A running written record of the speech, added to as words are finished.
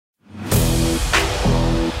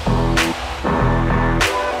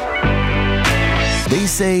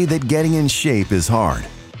say that getting in shape is hard,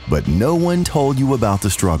 but no one told you about the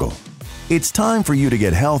struggle. It's time for you to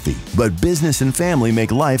get healthy, but business and family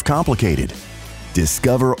make life complicated.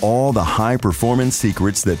 Discover all the high-performance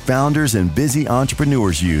secrets that founders and busy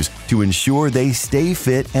entrepreneurs use to ensure they stay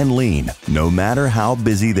fit and lean, no matter how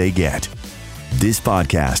busy they get. This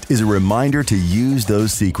podcast is a reminder to use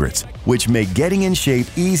those secrets, which make getting in shape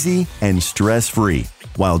easy and stress-free,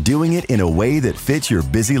 while doing it in a way that fits your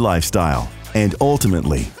busy lifestyle. And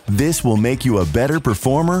ultimately, this will make you a better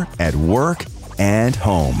performer at work and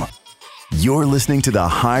home. You're listening to The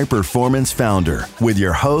High Performance Founder with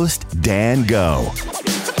your host, Dan Go.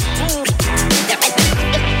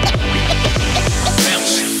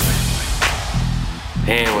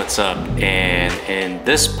 Hey, what's up? And in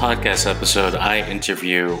this podcast episode, I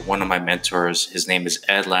interview one of my mentors. His name is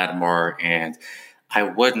Ed Lattimore, and I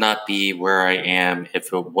would not be where I am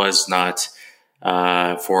if it was not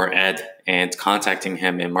for Ed and contacting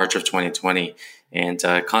him in March of 2020 and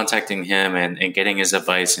contacting him and getting his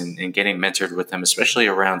advice and getting mentored with him, especially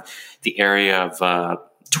around the area of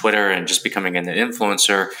Twitter and just becoming an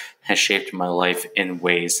influencer has shaped my life in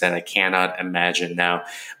ways that I cannot imagine. Now,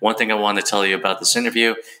 one thing I want to tell you about this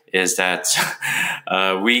interview is that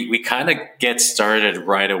we kind of get started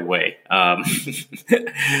right away.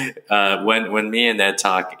 When me and Ed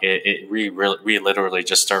talk, we literally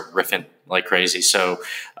just start riffing like crazy. So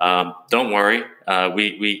don't worry,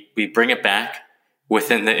 we bring it back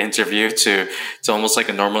within the interview to almost like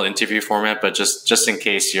a normal interview format, but just in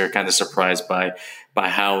case you're kind of surprised by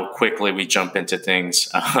how quickly we jump into things,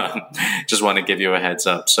 just want to give you a heads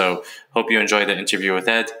up. So hope you enjoy the interview with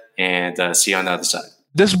Ed, and see you on the other side.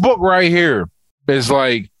 This book right here is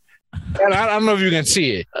like, and I don't know if you can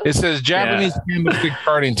see it. It says Japanese candlestick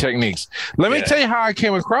charting techniques. Let me tell you how I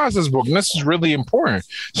came across this book, and this is really important.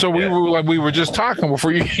 So we were just talking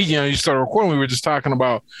before you started recording. We were just talking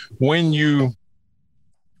about when you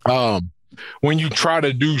try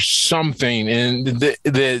to do something and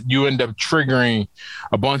that you end up triggering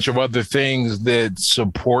a bunch of other things that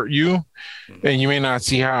support you, and you may not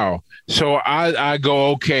see how. So I go,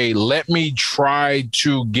 okay, let me try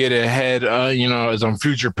to get ahead, as I'm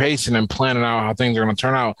future pacing and planning out how things are going to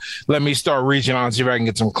turn out. Let me start reaching out and see if I can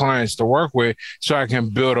get some clients to work with so I can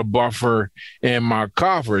build a buffer in my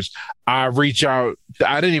coffers. I reach out.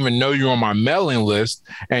 I didn't even know you were on my mailing list,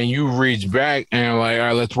 and you reach back and like, all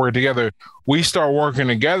right, let's work together. We start working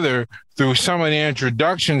together through some of the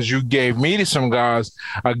introductions you gave me to some guys.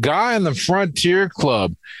 A guy in the Frontier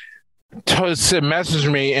Club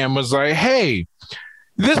messaged me and was like, hey,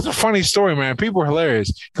 this is a funny story, man. People are hilarious.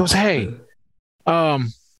 He goes, hey, you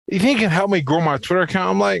think you can help me grow my Twitter account?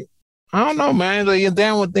 I'm like, I don't know, man. Like,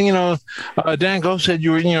 Dan Go said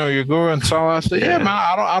you're going solo. I said, yeah, man,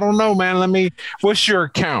 I don't know, man. What's your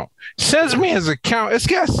account? Sends me his account. It's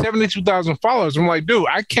got 72,000 followers. I'm like, dude,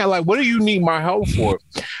 I can't, what do you need my help for?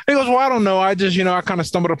 He goes, well, I don't know. I just, I kind of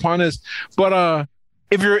stumbled upon this. But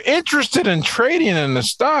if you're interested in trading in the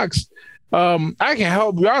stocks, I can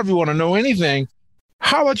help you out if you want to know anything.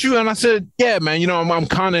 How about you? And I said, yeah, man, I'm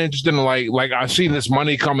kind of interested in like I see this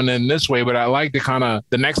money coming in this way, but I like to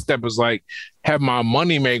the next step is have my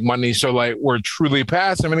money make money. So we're truly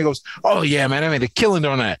passive. And he goes, oh yeah, man, I made a killing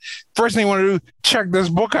on that. First thing I want to do, check this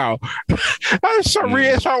book out. So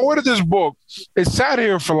I ordered this book. It sat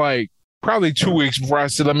here for probably 2 weeks before I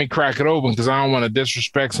said, let me crack it open because I don't want to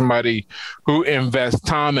disrespect somebody who invests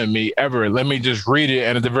time in me ever. Let me just read it.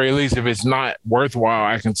 And at the very least, if it's not worthwhile,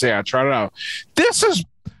 I can say I tried it out. This is,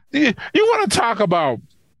 you want to talk about,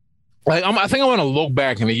 I think I want to look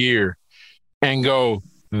back in a year and go,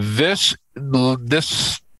 this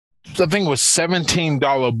I think it was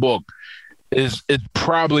 $17 book is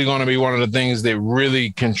probably going to be one of the things that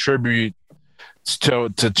really contribute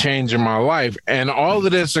to changing my life. And all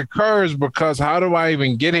of this occurs because how do I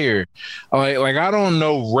even get here? I don't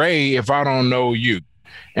know Ray if I don't know you.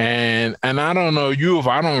 And I don't know you if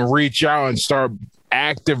I don't reach out and start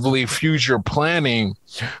actively future planning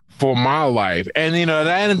for my life. And that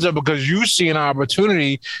ends up because you see an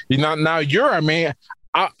opportunity. I'm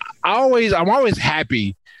always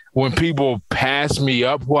happy when people pass me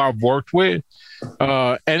up who I've worked with.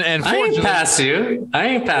 And I ain't pass you.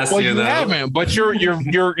 Though. You haven't, but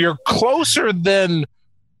you're closer than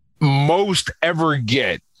most ever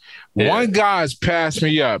get. Yeah. One guy's passed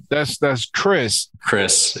me up. That's Chris.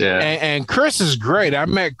 Chris, yeah. And Chris is great. I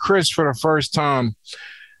met Chris for the first time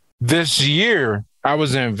this year. I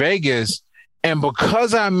was in Vegas, and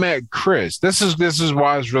because I met Chris, this is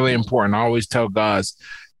why it's really important. I always tell guys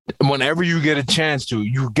whenever you get a chance to,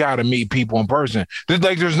 you got to meet people in person.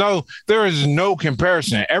 There is no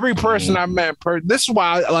comparison. Every person I met, this is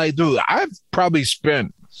why dude, I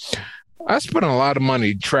spent a lot of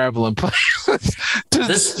money traveling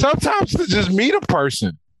places sometimes to just meet a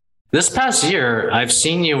person. This past year, I've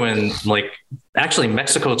seen you in actually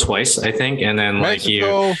Mexico twice, I think. And then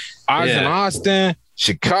Mexico, I was in Austin,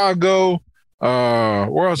 Chicago.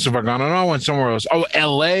 Where else have I gone? I went somewhere else. Oh,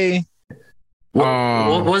 LA.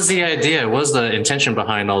 What was the idea? What was the intention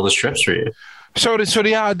behind all the trips for you? So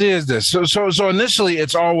the idea is this. So initially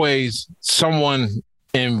it's always someone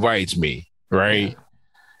invites me, right?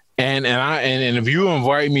 And if you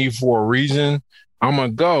invite me for a reason, I'm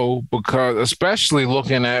gonna go, because especially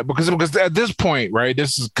looking at because at this point, right?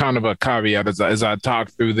 This is kind of a caveat as I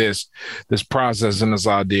talk through this process and this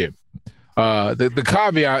idea. The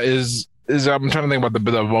caveat is I'm trying to think about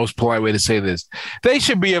the most polite way to say this. They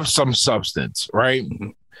should be of some substance, right?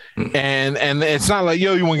 Mm-hmm. And it's not like,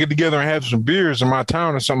 yo, you want to get together and have some beers in my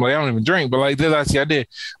town or something. I don't even drink, but that's the idea.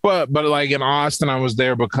 But in Austin, I was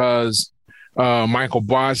there because Michael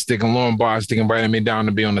Bosstick and Lauren Bosstick invited me down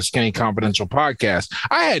to be on the Skinny Confidential podcast.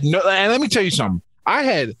 And let me tell you something. I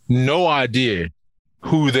had no idea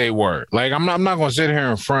who they were. I'm not going to sit here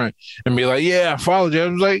in front and be like, yeah, I followed you. I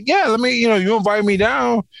was like, yeah, let me, you invite me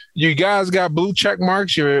down. You guys got blue check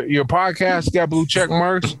marks. Your podcast got blue check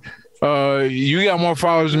marks. You got more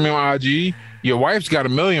followers than me on IG. Your wife's got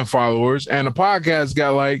 1 million followers, and the podcast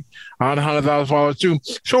got 100,000 followers too.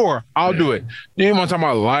 Sure, I'll do it. You want to talk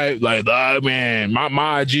about man,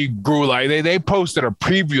 my IG grew. They posted a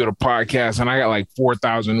preview of the podcast, and I got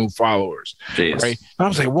 4,000 new followers. Jeez. Right? And I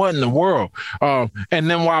was like, what in the world? And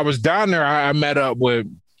then while I was down there, I met up with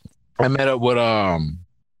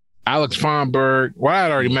Alex Feinberg. Well, I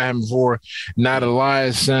had already met him before. Nat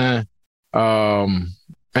Eliason.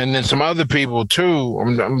 And then some other people too.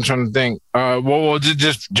 I'm trying to think.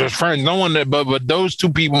 Just friends. No one but those two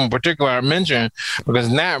people in particular I mentioned, because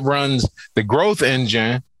Nat runs the growth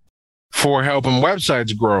engine for helping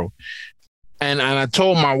websites grow. And I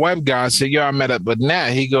told my web guy, I said, yo, I met up with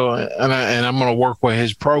Nat. He go, and I'm gonna work with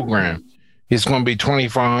his program. It's gonna be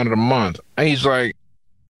 $2,500 a month. And he's like,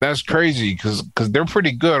 that's crazy because they're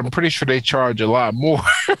pretty good. I'm pretty sure they charge a lot more.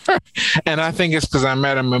 And I think it's because I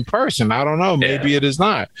met them in person. I don't know. Maybe it is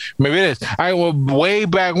not. Maybe it is. I will way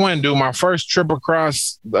back when, dude, my first trip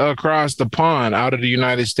across the pond out of the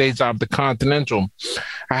United States, out of the Continental,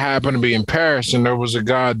 I happened to be in Paris, and there was a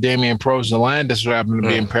guy, Damien Prozalandis, who happened to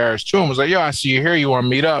be in Paris too, and was like, yo, I see you here. You want to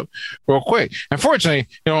meet up real quick? Unfortunately,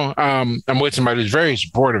 I'm with somebody who's very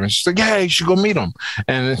supportive, and she's like, yeah, you should go meet him.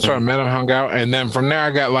 And so I met him, hung out, and then from there I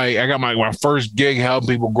got my first gig helping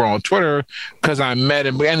people grow on Twitter because I met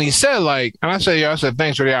him, and he said and I said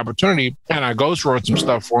thanks for the opportunity, and I ghost wrote some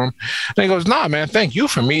stuff for him, and he goes, nah, man, thank you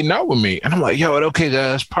for meeting up with me. And I'm like, yo, okay,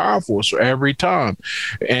 that's powerful. So every time,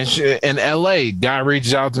 and in LA, guy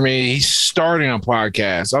reaches out to me, he's starting a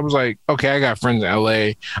podcast. I was like, okay, I got friends in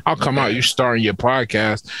LA, I'll come out. You starting your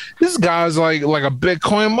podcast? This guy's like a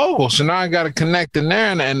Bitcoin mogul, so now I got to connect in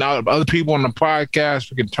there, and other people on the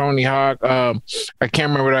podcast, freaking Tony Hawk, I can't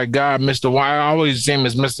remember that guy, Mr. I always see him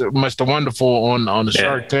as Mr. Wonderful on the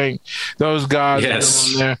Shark Tank. Those guys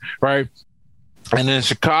are on there, right? And in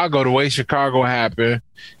Chicago, the way Chicago happened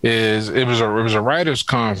is it was a writers'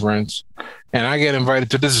 conference, and I get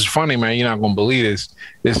invited to. This is funny, man. You're not gonna believe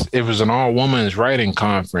this. It was an all women's writing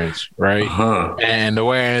conference, right? Uh-huh. And the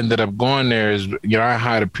way I ended up going there is, I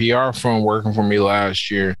had a PR firm working for me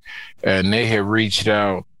last year, and they had reached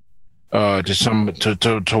out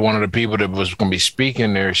to one of the people that was going to be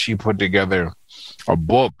speaking there. She put together a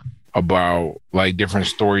book about different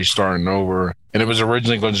stories starting over, and it was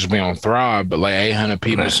originally going to just be on Thrive, but 800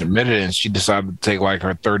 people submitted it, and she decided to take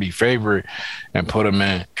her 30 favorite and put them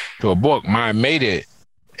into a book. Mine made it,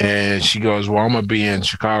 and she goes, well, I'm gonna be in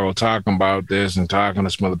Chicago talking about this and talking to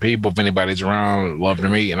some other people. If anybody's around, love to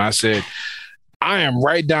meet. And I said, I am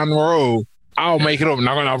right down the road. I'll make it over.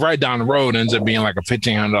 Not gonna right down the road ends up being a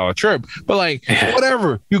 $1,500 trip, but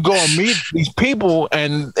whatever. You go and meet these people,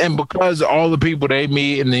 and because all the people they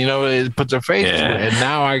meet, and it puts a face to it. And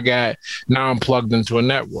now I'm plugged into a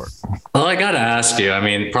network. Well, I gotta ask you. I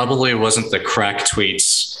mean, probably wasn't the crack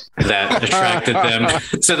tweets that attracted them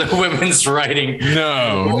to the women's writing.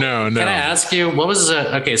 No. Can I ask you what was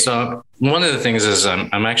okay? So one of the things is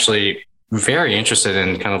I'm actually very interested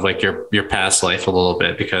in kind of your past life a little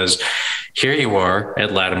bit, because here you are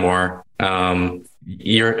at Lattimore. I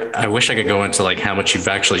wish I could go into how much you've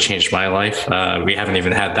actually changed my life. We haven't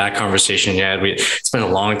even had that conversation yet. It's been a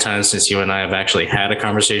long time since you and I have actually had a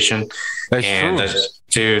conversation. That's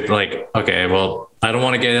true. Dude, okay, well, I don't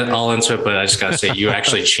want to get all into it, but I just got to say, you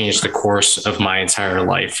actually changed the course of my entire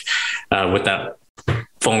life with that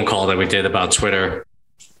phone call that we did about Twitter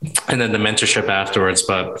and then the mentorship afterwards.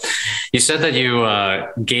 But you said that you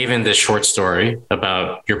gave in this short story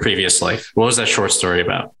about your previous life. What was that short story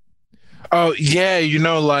about? Oh, yeah.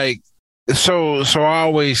 So I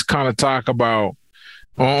always kind of talk about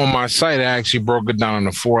on my site. I actually broke it down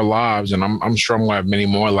into 4 lives, and I'm sure I'm gonna have many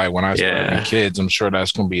more. Like when I start having kids, I'm sure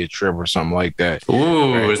that's gonna be a trip or something like that.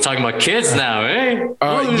 Ooh, right? We're talking about kids now, eh?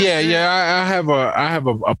 I have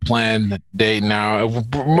a planned date now.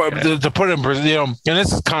 To put it in, and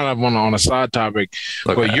this is kind of on a side topic,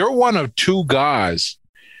 but you're one of 2 guys,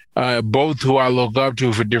 both who I look up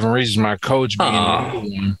to for different reasons. My coach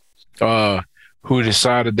being one, who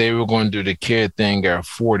decided they were going to do the kid thing at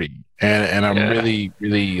 40. And I'm really,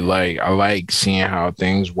 really I like seeing how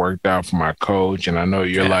things worked out for my coach. And I know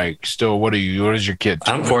you're still, what is your kid?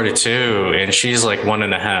 I'm 42 and she's like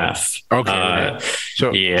 1.5. Okay. So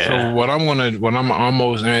what I'm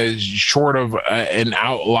almost short of an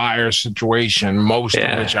outlier situation, most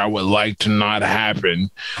of which I would like to not happen,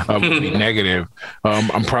 would be negative.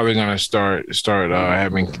 I'm probably going to start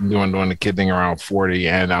doing the kid thing around 40,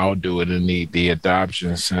 and I'll do it in the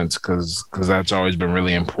adoption sense. Cause that's always been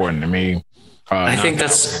really important to me. I think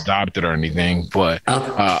that's adopted or anything, but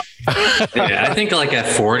I think like at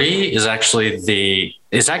 40 is actually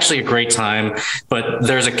a great time, but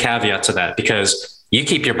there's a caveat to that because you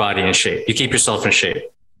keep your body in shape, you keep yourself in shape.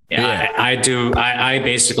 Yeah, I do. I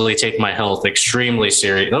basically take my health extremely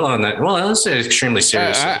serious. Well, let's say extremely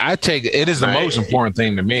seriously. I take it is the most important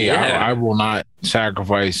thing to me. I will not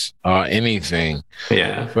sacrifice anything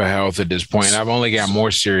for health at this point. I've only got more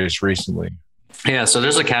serious recently. Yeah, so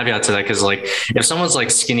there's a caveat to that because, like, if someone's like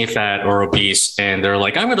skinny fat or obese and they're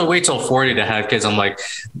like, I'm going to wait till 40 to have kids, I'm like,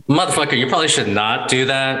 motherfucker, you probably should not do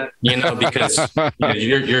that, because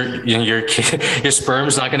your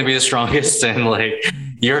sperm's not going to be the strongest, and like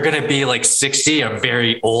you're going to be like 60, a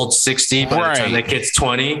very old 60 by the time the kid's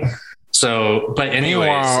 20. So, but anyway,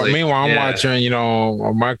 meanwhile, I'm watching.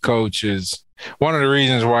 My coach is one of the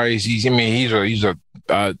reasons why he's an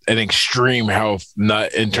extreme health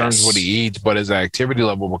nut in terms of what he eats, but his activity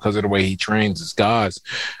level, because of the way he trains his guys,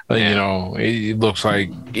 it looks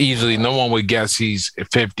like easily no one would guess he's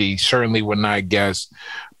 50. Certainly would not guess,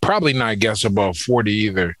 probably not guess above 40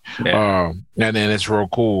 either. And then it's real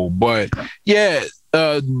cool. But to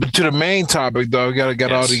the main topic though, we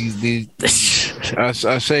got all these I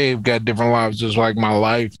say I've got different lives, just like my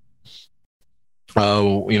life.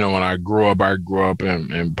 When I grew up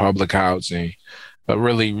in public housing.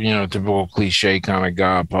 Really, typical cliche kind of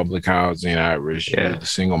guy, public housing, Irish,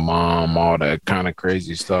 single mom, all that kind of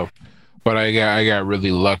crazy stuff. But I got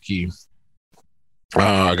really lucky.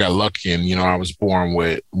 I got lucky, and I was born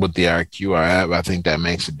with the IQ I have. I think that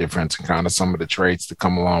makes a difference in kind of some of the traits that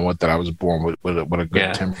come along with that. I was born with a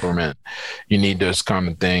good temperament. You need those kind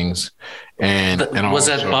of things. And was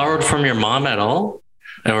that borrowed from your mom at all?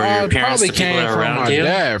 Or your parents, the people that are around you?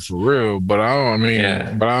 Dad, for real, but I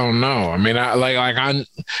don't know. I mean,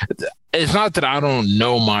 it's not that I don't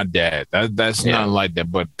know my dad. That's not like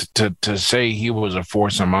that. But to say he was a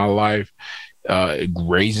force in my life,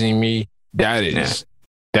 raising me, that is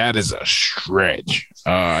a stretch.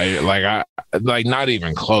 Not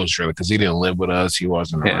even close, really, because he didn't live with us. He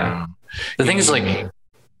wasn't around. The thing is,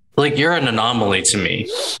 like you're an anomaly to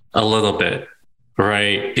me, a little bit,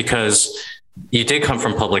 right? Because you did come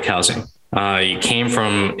from public housing. You came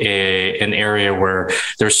from an area where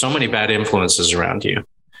there's so many bad influences around you.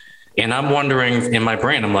 And I'm wondering in my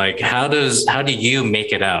brain, I'm like, how do you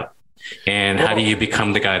make it out? And how do you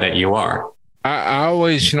become the guy that you are? I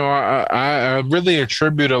always, I really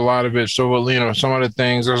attribute a lot of it. So, some of the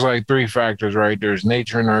things, there's like 3 factors, right? There's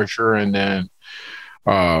nature, nurture, and then,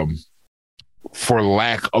 for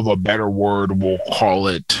lack of a better word, we'll call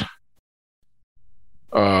it,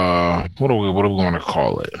 what do we want to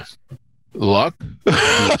call it? Luck.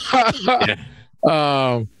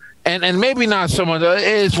 And maybe not so much.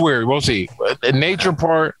 It's weird. We'll see. The nature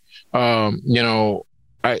part, I'm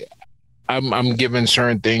given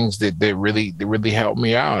certain things that really help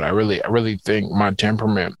me out. I really think my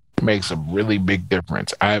temperament makes a really big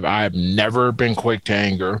difference. I've never been quick to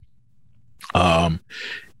anger.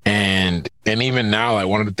 And even now, like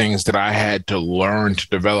one of the things that I had to learn to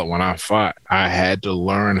develop when I fought, I had to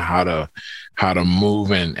learn how to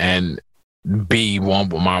move and be one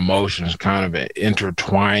with my emotions, kind of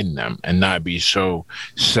intertwine them and not be so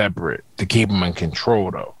separate, to keep them in control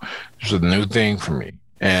though. It's a new thing for me.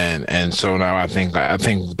 And so now I think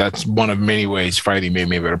that's one of many ways fighting made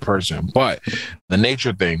me a better person. But the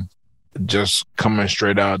nature thing, just coming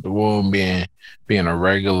straight out the womb, being a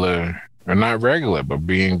regular, or not regular, but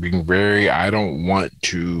being very, I don't want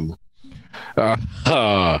to, I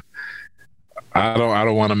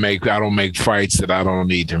don't want to make, I don't make fights that I don't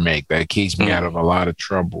need to make. That keeps me out of a lot of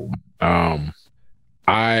trouble. I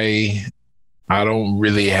don't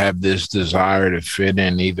really have this desire to fit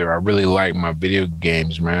in either. I really like my video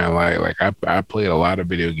games, man. Like I played a lot of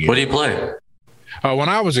video games. What do you play? When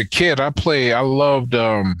I was a kid, I loved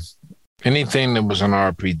anything that was an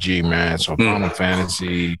RPG, man. So Final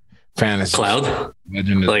Fantasy Cloud?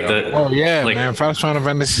 Legend of Zelda. Oh yeah, like, man. Final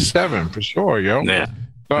Fantasy 7 for sure, yo. Yeah.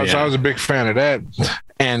 So I was a big fan of that,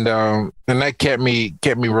 and that kept me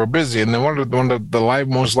real busy. And then one of the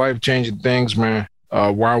most life-changing things, man,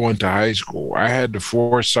 where I went to high school, I had the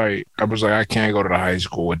foresight. I was like, I can't go to the high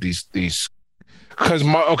school with these because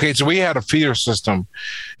so we had a feeder system,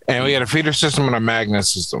 and we had a feeder system and a magnet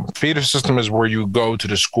system. Feeder system is where you go to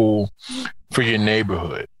the school for your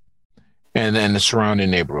neighborhood and then the surrounding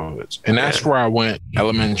neighborhoods. And that's where I went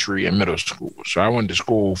elementary and middle school. So I went to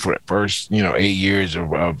school for the first, 8 years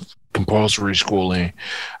of compulsory schooling.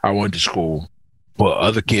 I went to school with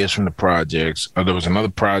other kids from the projects. There was another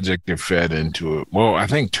project that fed into it. Well, I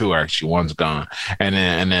think 2 actually. One's gone. And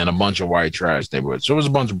then a bunch of white trash neighborhoods. So it was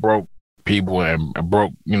a bunch of broke people and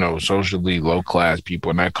broke, socially low class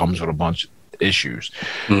people. And that comes with a bunch of issues.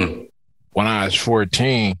 When I was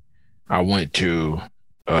 14, I went to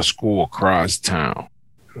a school across town,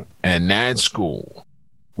 and that school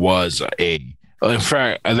was in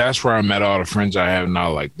fact, that's where I met all the friends I have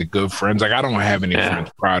now, like the good friends. Like I don't have any friends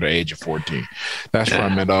prior to the age of 14. That's where I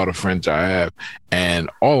met all the friends I have. And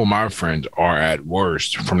all of my friends are at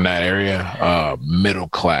worst from that area, middle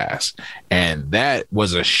class. And that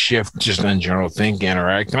was a shift just in general thinking,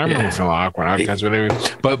 interacting. I remember feeling awkward.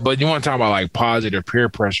 But you want to talk about like positive peer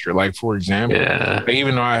pressure. Like, for example,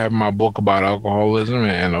 even though I have my book about alcoholism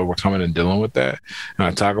and overcoming and dealing with that, and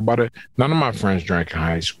I talk about it, none of my friends drank in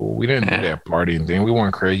high school. We didn't do that partying thing. We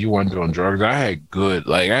weren't crazy. We weren't doing drugs. I had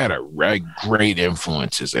great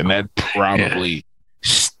influences, and that probably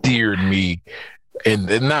steered me. And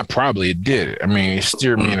not probably, it did. I mean, it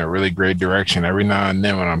steered me in a really great direction. Every now and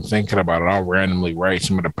then when I'm thinking about it, I'll randomly write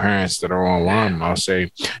some of the parents that are online, and I'll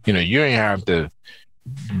say, you ain't have to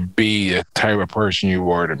be the type of person you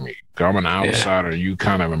were to me. I'm an outsider. You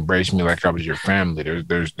kind of embrace me like I was your family.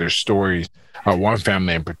 There's stories. One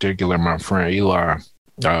family in particular, my friend Eli,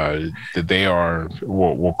 that they are,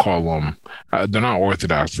 we'll call them, they're not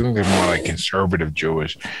Orthodox. I think they're more like conservative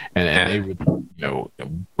Jewish. And they would,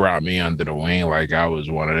 brought me under the wing like I was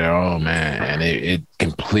one of their own, man. And it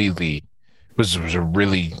completely was a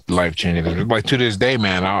really life-changing. Like to this day,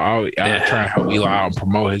 man, I'll try and help Eli out and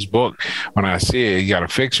promote his book. When I see it, he got a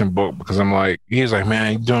fiction book, because I'm like, he's like,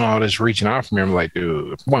 man, you doing all this reaching out for me. I'm like,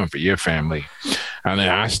 dude, it wasn't for your family. And then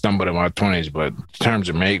I stumbled in my 20s, but in terms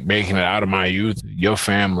of making it out of my youth, your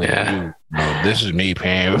family, this is me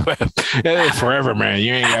paying forever, man.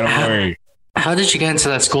 You ain't got to worry. How did you get into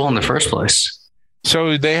that school in the first place?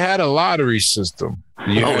 So they had a lottery system.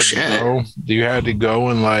 You had to go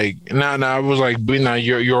and like, it was like,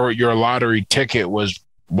 your lottery ticket was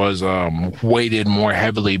weighted more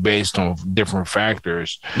heavily based on different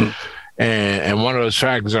factors. And one of those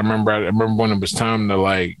factors, I remember when it was time to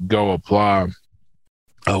like go apply,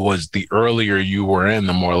 was the earlier you were in,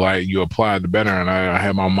 the more like you applied, the better. And I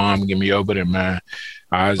had my mom give me over there, man.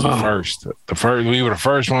 I was the first. We were the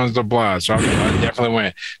first ones to apply, so I definitely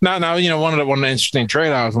went. Now, one of the interesting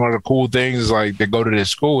trade-offs, one of the cool things is like to go to this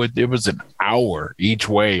school. It was an hour each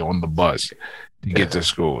way on the bus to get to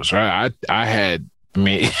school. So I had. I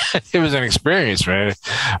mean, it was an experience, man.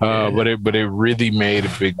 But it really made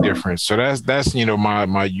a big difference. So that's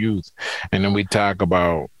my youth, and then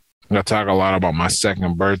I talk a lot about my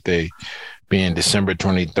second birthday being December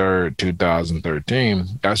 23rd,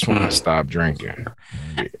 2013. That's when I stopped drinking.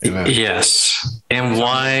 Yes. And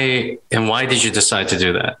why did you decide to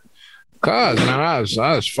do that? Cause man, I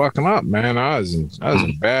was fucking up, man. I was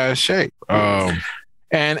in bad shape. And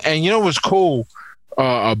what's cool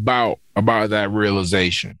about that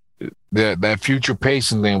realization, that future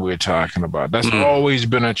pacing thing we were talking about, that's always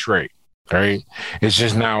been a trait. Right. It's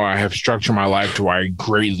just now I have structured my life to where I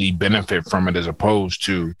greatly benefit from it, as opposed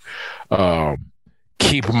to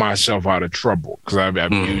keeping myself out of trouble, because I've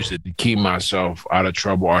used it to keep myself out of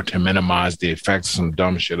trouble or to minimize the effects of some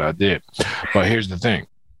dumb shit I did. But here's the thing.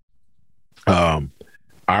 I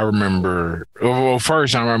remember,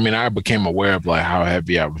 first, I became aware of like how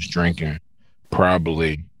heavy I was drinking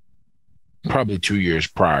probably 2 years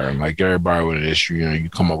prior. And like everybody with an issue, you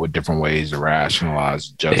come up with different ways to rationalize,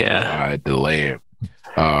 justify, delay it.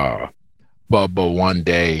 But one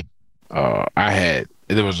day,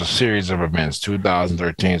 there was a series of events.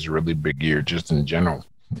 2013 is a really big year just in general.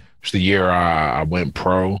 It was the year I went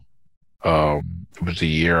pro. It was the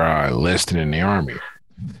year I enlisted in the Army.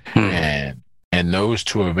 And those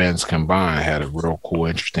two events combined had a real cool,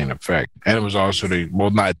 interesting effect. And it was also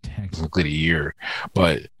not technically the year,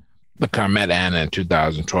 but I met Anna in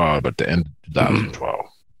 2012, but the end of 2012.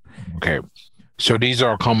 Okay. So these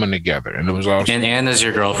are coming together. And it was also. And Anna's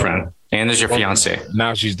your girlfriend. Anna's your fiance.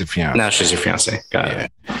 Now she's the fiance. Now she's your fiance. Got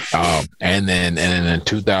it. And then in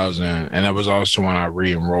 2000, and that was also when I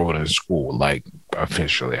re-enrolled in school, like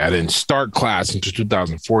officially. I didn't start class until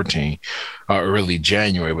 2014, early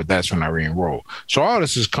January, but that's when I re-enrolled. So all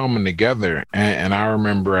this is coming together. And I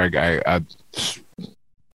remember I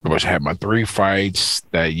had my 3 fights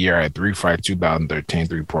that year. I had 3 fights, 2013,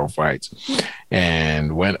 3 pro fights,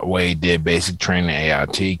 and went away, did basic training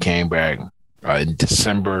at AIT, came back in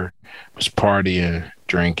December, was partying,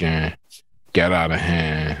 drinking, got out of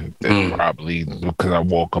hand. Probably because I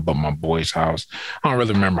woke up at my boy's house. I don't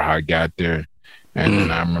really remember how I got there. And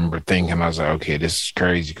then I remember thinking, I was like, okay, this is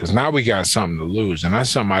crazy because now we got something to lose. And that's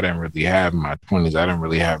something I didn't really have in my 20s. I didn't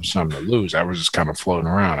really have something to lose. I was just kind of floating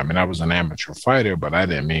around. I mean, I was an amateur fighter, but I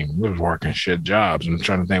was working shit jobs. I'm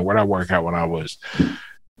trying to think, where did I work out when I was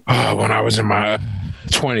in my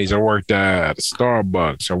 20s? I worked at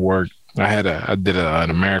Starbucks. I did an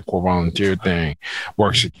AmeriCorps volunteer thing,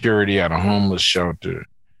 worked security at a homeless shelter.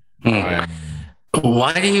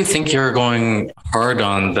 Why do you think you're going hard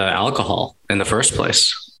on the alcohol in the first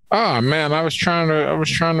place? Oh man, I was trying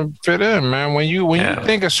to fit in, man. When you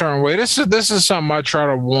think a certain way, this is something I try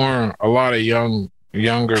to warn a lot of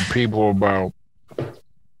younger people about,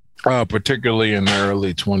 particularly in the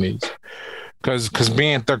early 20s.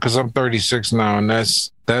 Because I'm 36 now, and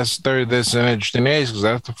that's an interesting age because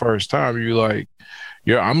that's the first time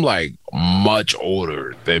I'm like much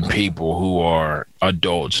older than people who are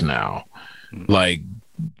adults now. Like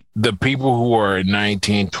the people who are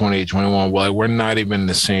 19, 20, 21, well, we're not even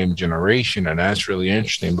the same generation. And that's really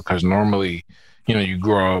interesting because normally, you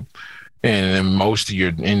grow up and then most of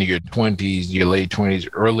your 20s, your late 20s,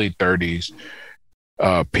 early 30s,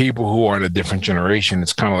 people who are in a different generation,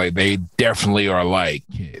 it's kind of like they definitely are like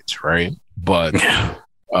kids, right? But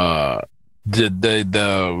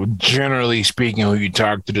the generally speaking, who you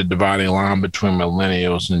talk to, the dividing line between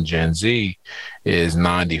millennials and Gen Z is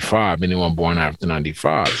 95. Anyone born after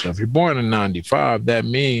 95. So if you're born in 95, that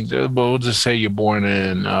means we'll just say you're born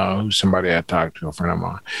in who's somebody I talked to, a friend of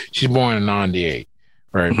mine. She's born in 98,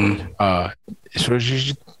 right? So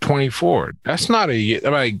she's 24. That's not a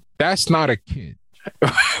kid.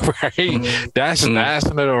 Right? That's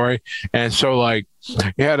another right. And so like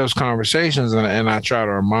you had those conversations and I try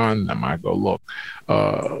to remind them, I go, look,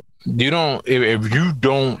 if you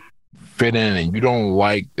don't fit in and you don't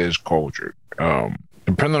like this culture,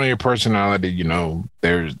 depending on your personality,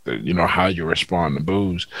 there's how you respond to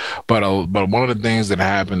booze. But one of the things that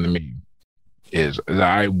happened to me is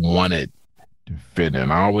I wanted to fit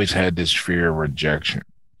in. I always had this fear of rejection.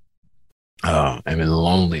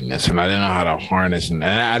 Loneliness, and I didn't know how to harness, and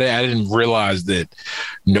I didn't realize that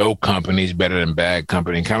no company is better than bad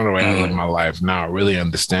company. Kind of the way I live my life now, really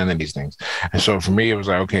understanding these things. And so for me, it was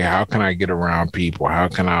like, okay, how can I get around people? How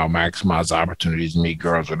can I maximize opportunities to meet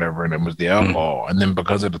girls, whatever? And it was the alcohol. And then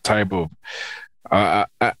because of the type of,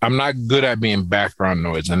 I'm not good at being background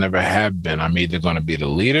noise. I never have been. I'm either going to be the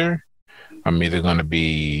leader, I'm either going to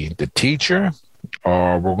be the teacher,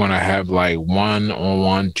 or we're going to have like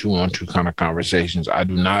 1-on-1, 2-on-2 kind of conversations.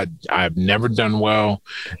 I've never done well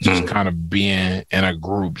just kind of being in a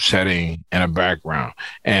group setting in a background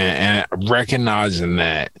and recognizing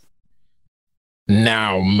that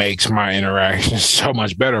now makes my interaction so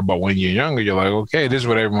much better. But when you're younger, you're like, okay, this is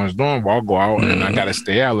what everyone's doing. Well, I'll go out and I got to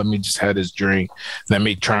stay out. Let me just have this drink. Let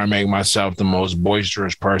me try and make myself the most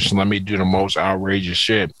boisterous person. Let me do the most outrageous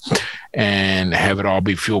shit and have it all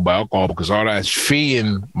be fueled by alcohol, because all that's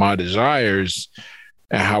feeding my desires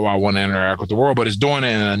and how I want to interact with the world, but it's doing it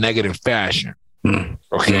in a negative fashion.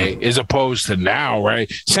 Okay, as opposed to now,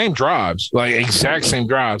 right? Same drives, like exact same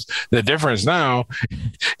drives. The difference now,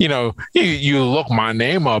 you look my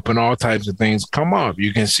name up and all types of things come up.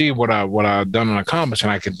 You can see what I've done and accomplished,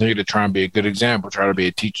 and I continue to try and be a good example, try to be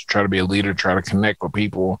a teacher, try to be a leader, try to connect with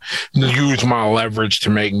people, use my leverage to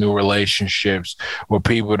make new relationships with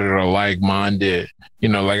people that are like-minded.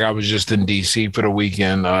 Like I was just in DC for the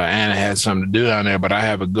weekend. Anna had something to do down there, but I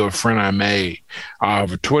have a good friend I made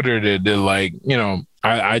over Twitter that like,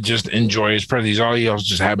 I just enjoy his presence. All he else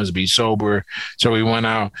just happens to be sober. So we went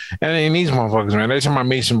out, and these motherfuckers, man, every time I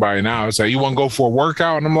meet somebody now, it's like, you want to go for a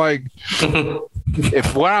workout? And I'm like,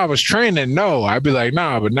 if what I was training, no, I'd be like,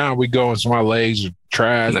 nah, but now we go into my legs are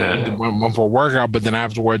trash. Went for a workout, but then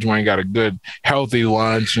afterwards, when I got a good, healthy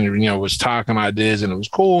lunch and, was talking ideas, and it was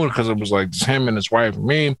cool because it was like just him and his wife and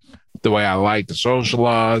me, the way I like to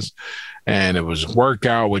socialize. And it was a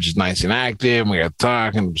workout, which is nice and active. We got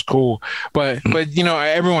talking, it was cool. But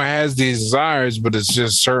everyone has these desires, but it's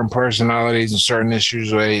just certain personalities and certain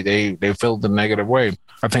issues they feel the negative way.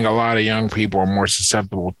 I think a lot of young people are more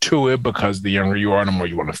susceptible to it because the younger you are, the more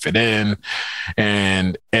you want to fit in.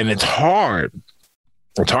 And it's hard.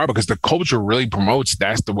 It's hard because the culture really promotes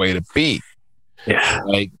that's the way to be. Yeah.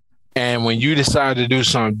 And when you decide to do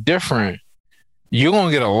something different, you're going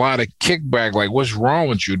to get a lot of kickback. Like, what's wrong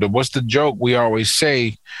with you? What's the joke we always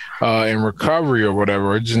say in recovery or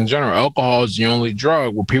whatever? It's in general, alcohol is the only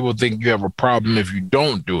drug where people think you have a problem if you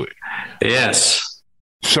don't do it. Yes.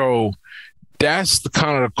 So that's the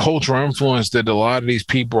kind of the cultural influence that a lot of these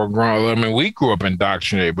people are growing. I mean, we grew up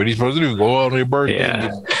indoctrinated, but he's supposed to go out on your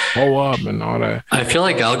birthday, blow up and all that. I feel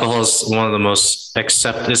like alcohol is one of the most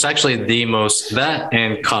accepted. It's actually the most, that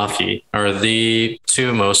and coffee are the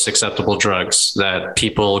two most acceptable drugs that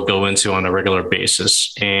people go into on a regular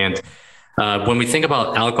basis. And when we think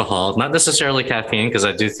about alcohol, not necessarily caffeine, because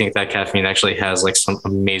I do think that caffeine actually has like some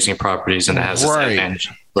amazing properties and it has its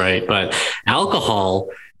advantage, right? But alcohol,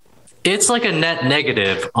 it's like a net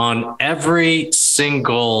negative on every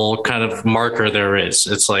single kind of marker there is.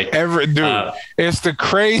 It's like it's the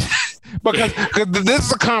crazy because this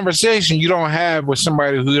is a conversation you don't have with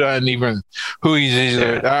somebody who doesn't even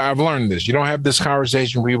I've learned this. You don't have this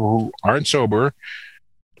conversation with people who aren't sober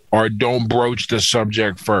or don't broach the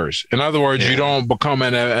subject first. In other words, you don't become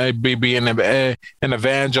an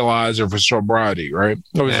evangelizer for sobriety, right?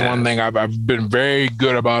 That was one thing I've been very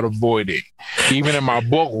good about avoiding. Even in my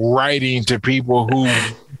book, writing to people who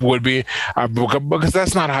would be, because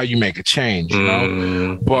that's not how you make a change,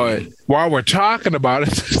 But while we're talking about it,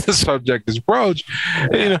 the subject is broached,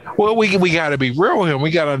 we got to be real here.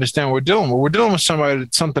 We got to understand what we're dealing with. We're dealing with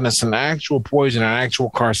something that's an actual poison, an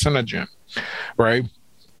actual carcinogen, right?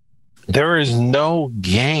 There is no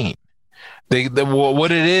gain.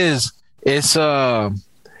 What it is, it's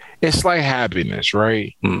like happiness,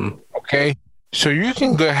 right? Okay. So you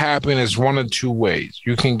can get happiness one of two ways.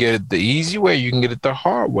 You can get it the easy way, you can get it the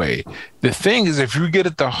hard way. The thing is, if you get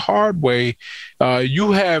it the hard way,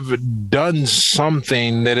 you have done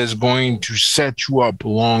something that is going to set you up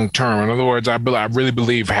long term. In other words, I really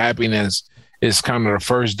believe happiness is kind of the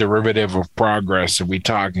first derivative of progress if we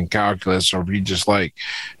talk in calculus, or if you just like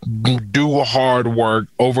do hard work,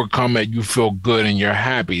 overcome it, you feel good and you're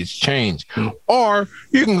happy, it's change. Or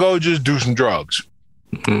you can go just do some drugs,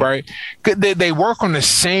 right? They work on the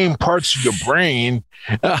same parts of your brain.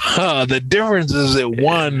 The difference is that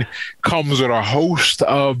one comes with a host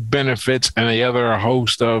of benefits and the other a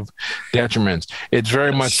host of detriments. It's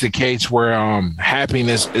very much the case where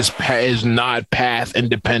happiness is not path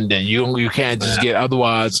independent. You can't just get,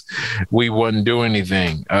 otherwise we wouldn't do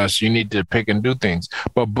anything. So you need to pick and do things.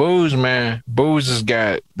 But booze has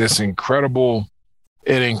got this incredible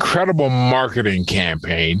marketing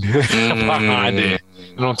campaign behind it.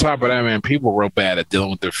 And on top of that, man, people real bad at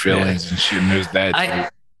dealing with their feelings and shit. And there's that. I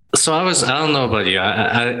don't know about you.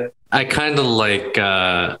 I kind of like,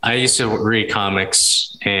 I used to read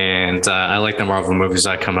comics and I like the Marvel movies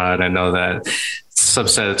that come out. I know that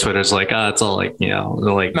subset of Twitter's like, it's all like,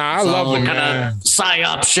 like, I love them, kind of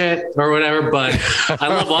psyop shit or whatever, but I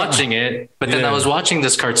love watching it. But then I was watching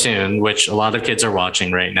this cartoon, which a lot of kids are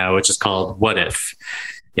watching right now, which is called What If?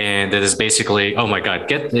 And it is basically, oh my God,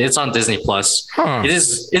 it's on Disney Plus. It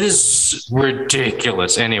is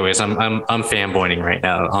ridiculous. Anyways, I'm fanboying right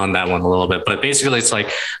now on that one a little bit, but basically it's like,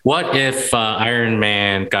 what if Iron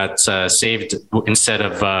Man got saved instead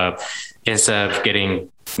of getting,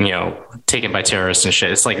 taken by terrorists and shit?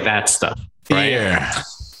 It's like that stuff, right? Yeah.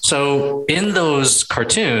 So in those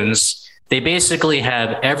cartoons, they basically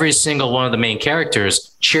have every single one of the main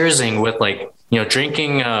characters cheersing with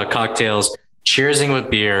drinking cocktails, cheersing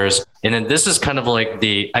with beers. And then this is kind of like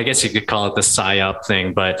I guess you could call it the psyop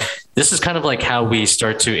thing, but this is kind of like how we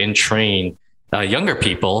start to entrain younger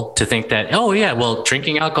people to think that,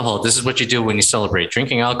 drinking alcohol, this is what you do when you celebrate.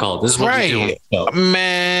 Drinking alcohol, this is what you do when you celebrate.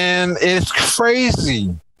 Man, it's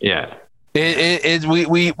crazy. Yeah.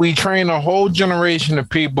 We train a whole generation of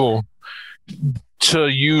people to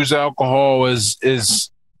use alcohol as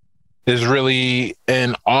really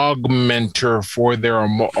an augmenter for their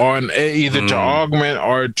to augment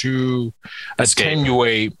or to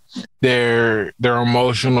attenuate their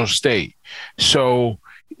emotional state. So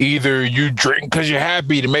either you drink because you're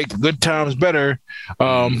happy to make the good times better,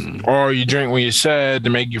 or you drink when you're sad to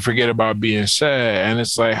make you forget about being sad. And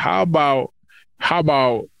it's like, how about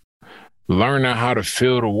learning how to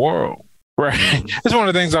feel the world? Right. It's one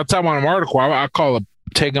of the things I talk about in an article. I call it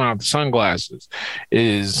taking off the sunglasses.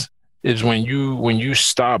 Is when you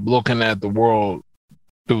stop looking at the world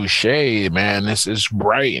through shade, man. It's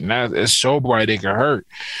bright, and it's so bright it can hurt.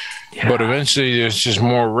 Yeah. But eventually, it's just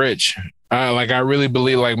more rich. I really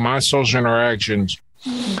believe, like, my social interactions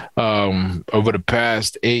over the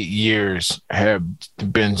past 8 years have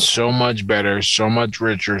been so much better, so much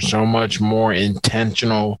richer, so much more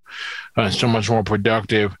intentional, so much more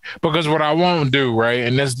productive. Because what I won't do, right,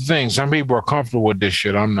 and that's the thing, some people are comfortable with this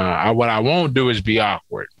shit. I'm not. What I won't do is be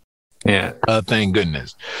awkward. Yeah. Thank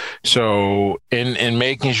goodness. So in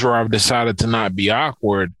making sure I've decided to not be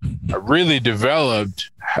awkward, I really developed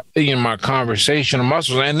my conversational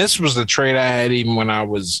muscles. And this was the trait I had even when I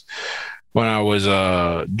was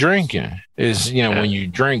drinking, is, when you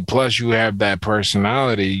drink, plus you have that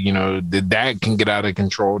personality, that can get out of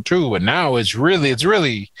control too. But now it's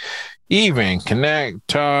really even. Connect,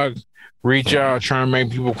 talk, reach out, try and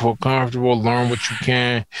make people feel comfortable, learn what you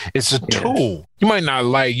can. It's a tool. You might not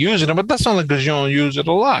like using it, but that's only because you don't use it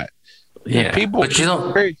a lot. Yeah, but you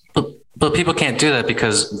don't. But people can't do that,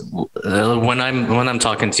 because when I'm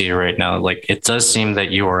talking to you right now, like, it does seem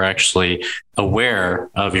that you are actually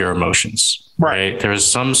aware of your emotions, right? There's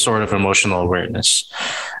some sort of emotional awareness.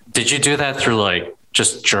 Did you do that through, like,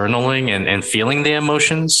 just journaling and feeling the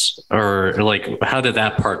emotions, or, like, how did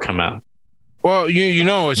that part come out? Well,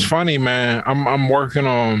 it's funny, man. I'm working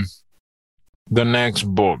on the next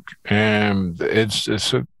book, and I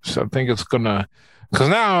think it's gonna, because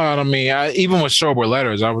now, even with Sober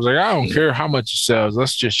Letters, I was like, I don't care how much it sells.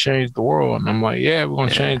 Let's just change the world. And I'm like, yeah, we're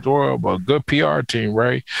gonna change the world, but good PR team,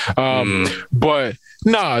 right? But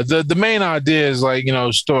no, the main idea is, like,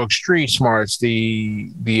 Stoic Street Smarts,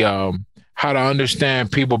 the how to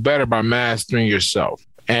understand people better by mastering yourself,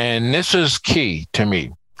 and this is key to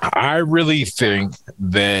me. I really think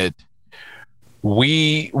that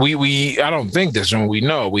we I don't think this, and we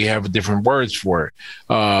know we have different words for it.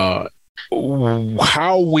 How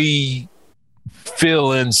we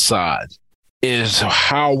feel inside is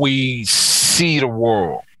how we see the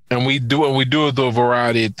world. And we do it through a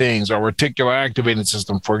variety of things. Our reticular activating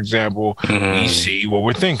system, for example, we see what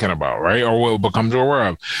we're thinking about, right? Or what it becomes aware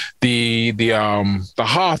of. The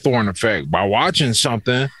Hawthorne effect. By watching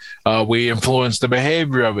something, we influence the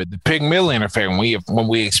behavior of it. The Pygmalion effect. When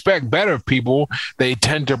we expect better of people, they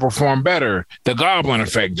tend to perform better. The Goblin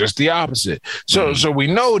effect, just the opposite. So we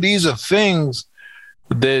know these are things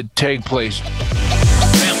that take place.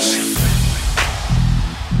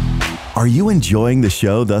 Are you enjoying the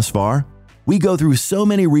show thus far? We go through so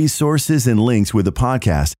many resources and links with the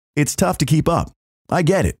podcast, it's tough to keep up. I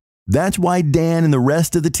get it. That's why Dan and the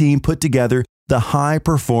rest of the team put together the High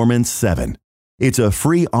Performance 7. It's a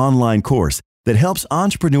free online course that helps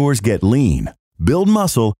entrepreneurs get lean, build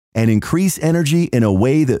muscle, and increase energy in a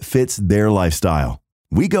way that fits their lifestyle.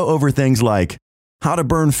 We go over things like how to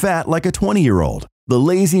burn fat like a 20-year-old, the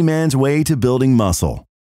lazy man's way to building muscle,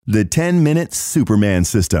 the 10-minute Superman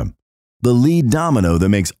system, the lead domino that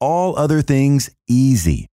makes all other things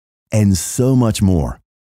easy, and so much more.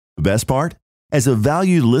 The best part? As a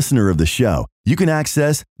valued listener of the show, you can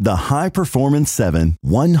access the High Performance 7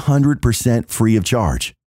 100% free of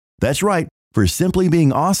charge. That's right, for simply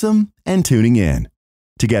being awesome and tuning in.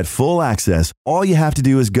 To get full access, all you have to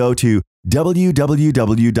do is go to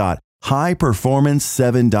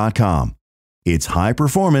www.highperformance7.com. It's high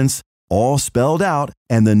performance, all spelled out,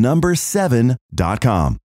 and the number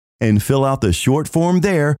 7.com. And fill out the short form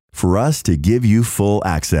there for us to give you full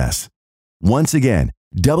access. Once again,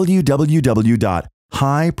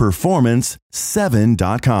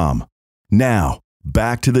 www.highperformance7.com. Now,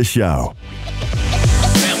 back to the show.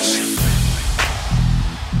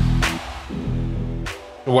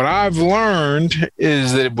 What I've learned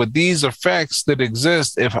is that with these effects that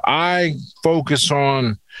exist, if I focus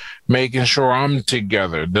on making sure I'm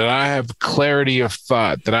together, that I have clarity of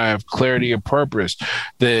thought, that I have clarity of purpose,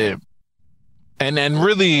 and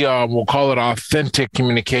really we'll call it authentic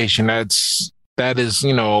communication. That is,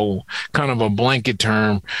 kind of a blanket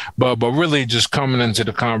term, but really just coming into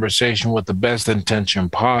the conversation with the best intention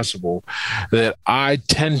possible, that I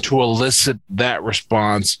tend to elicit that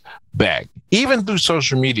response back, even through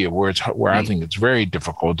social media, where I think it's very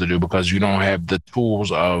difficult to do because you don't have the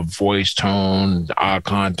tools of voice tone, eye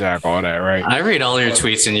contact, all that, right? I read all your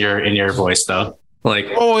tweets in your voice, though. Like,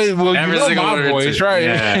 oh well, every you know single my word voice, to- right?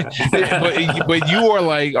 Yeah. but you are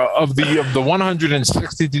like of the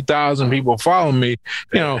 162,000 people following me.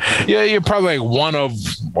 You know, yeah, you're probably like one of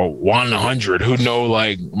 100 who know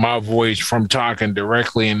like my voice from talking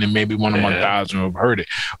directly, and then maybe one of 1,000 who have heard it.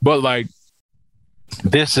 But like,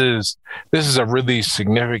 this is a really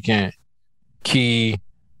significant key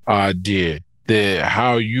idea that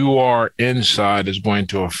how you are inside is going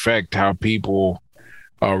to affect how people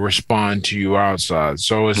respond to you outside.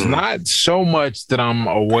 So it's not so much that I'm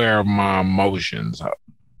aware of my emotions.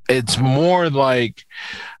 It's more like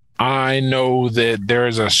I know that there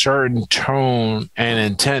is a certain tone and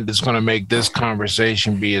intent that's going to make this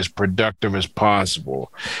conversation be as productive as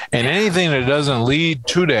possible. And anything that doesn't lead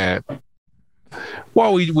to that,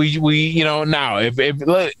 well, we you know, now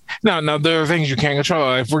now there are things you can't control.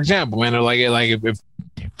 Like, for example, man, like if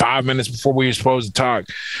 5 minutes before we were supposed to talk,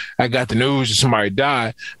 I got the news that somebody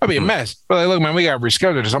died, I'd be a mess. But like, look, man, we got to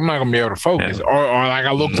reschedule this. I'm not gonna be able to focus. Or like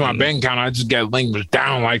I looked at my bank account, I just got linked was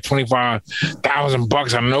down like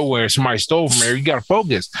 $25,000 out of nowhere. Somebody stole from there. You got to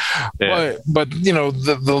focus. But you know,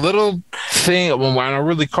 the little thing. Well, I don't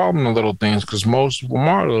really call them the little things because most of them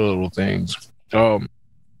are the little things.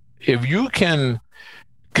 If you can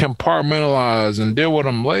compartmentalize and deal with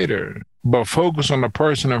them later, but focus on the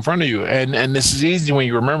person in front of you. And this is easy when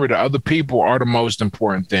you remember that other people are the most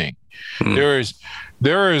important thing. There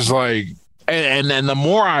is like, and the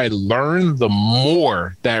more I learn, the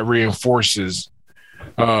more that reinforces,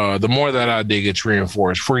 the more that idea gets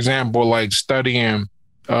reinforced. For example, like studying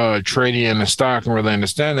trading in the stock and really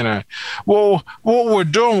understanding that. Well, what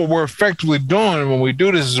we're effectively doing when we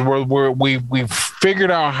do this is we've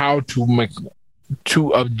figured out how to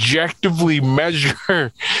objectively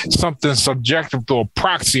measure something subjective to a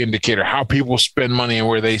proxy indicator, how people spend money and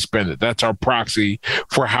where they spend it. That's our proxy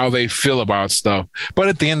for how they feel about stuff. But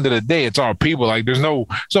at the end of the day, it's all people. Like there's no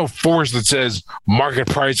force that says market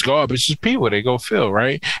price go up. It's just people, they go feel,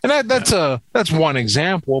 right? And that's one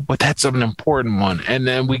example, but that's an important one. And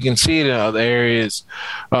then we can see it in other areas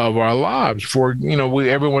of our lives. For, you know,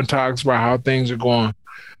 everyone talks about how things are going,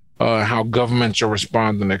 how governments are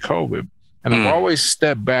responding to COVID. And I've always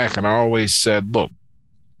stepped back and I always said, look,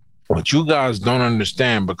 what you guys don't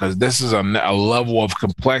understand, because this is a level of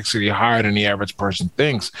complexity higher than the average person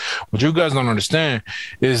thinks. What you guys don't understand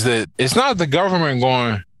is that it's not the government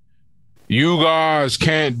going, you guys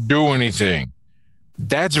can't do anything.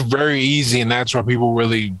 That's very easy, and that's why people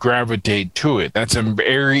really gravitate to it. That's a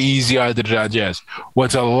very easy idea to digest.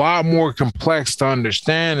 What's a lot more complex to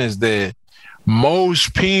understand is that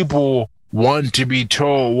most people want to be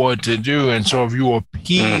told what to do, and so if you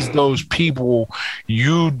appease those people,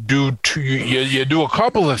 you do a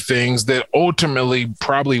couple of things that ultimately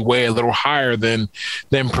probably weigh a little higher than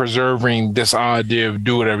preserving this idea of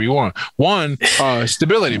do whatever you want. One,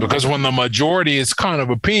 stability, because when the majority is kind of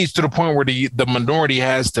appeased to the point where the minority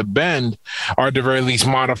has to bend or at the very least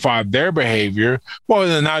modify their behavior, well,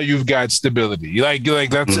 then now you've got stability. Like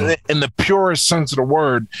that's in the purest sense of the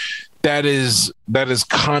word. That is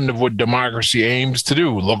kind of what democracy aims to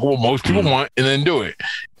do. Look at what most people want and then do it.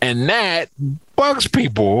 And that bugs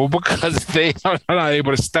people because they are not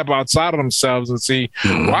able to step outside of themselves and see,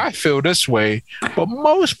 well, I feel this way, but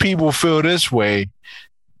most people feel this way.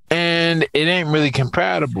 And it ain't really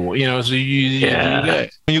compatible, you know. So when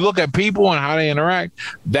you look at people and how they interact,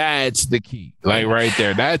 that's the key. Like right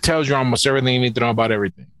there, that tells you almost everything you need to know about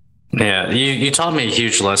everything. Yeah, you taught me a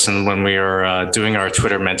huge lesson when we were doing our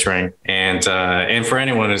Twitter mentoring, and for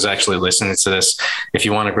anyone who's actually listening to this, if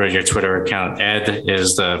you want to grow your Twitter account, Ed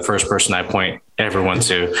is the first person I point everyone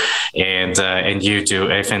to, and you do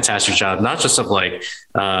a fantastic job, not just of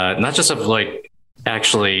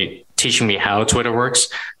actually teaching me how Twitter works,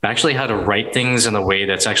 but actually how to write things in a way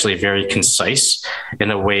that's actually very concise, in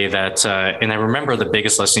a way that, and I remember the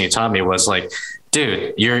biggest lesson you taught me was like,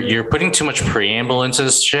 dude, you're putting too much preamble into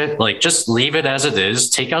this shit. Like, just leave it as it is.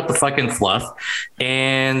 Take out the fucking fluff,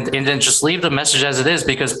 and then just leave the message as it is,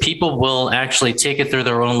 because people will actually take it through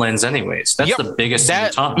their own lens anyways. That's the biggest thing you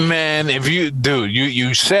taught me. Man, if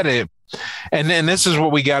you said it, and then this is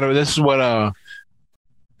what we got to. This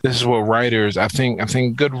is what writers, I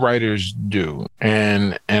think good writers do.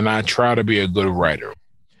 And I try to be a good writer.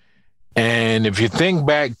 And if you think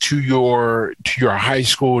back to your high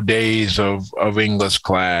school days of English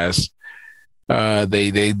class,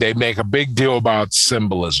 they make a big deal about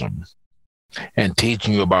symbolism and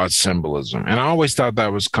teaching you about symbolism. And I always thought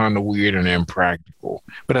that was kind of weird and impractical,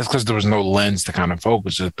 but that's because there was no lens to kind of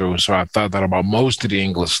focus it through. So I thought that about most of the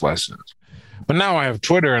English lessons. But now I have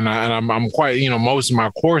Twitter, and I'm quite, most of my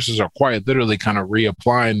courses are quite literally kind of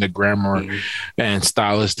reapplying the grammar and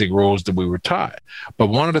stylistic rules that we were taught. But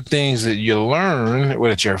one of the things that you learn,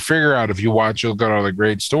 that you figure out if you watch, you'll get all the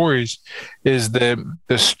great stories, is that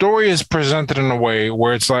the story is presented in a way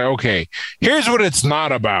where it's like, okay, here's what it's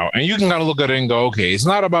not about. And you can kind of look at it and go, okay, it's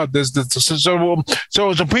not about this.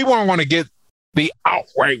 So people aren't going to get the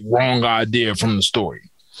outright wrong idea from the story.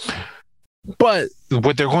 But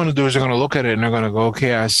what they're going to do is they're going to look at it and they're going to go,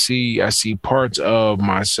 okay, I see parts of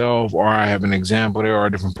myself, or I have an example. There are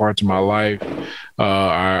different parts of my life.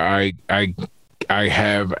 I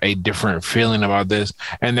have a different feeling about this,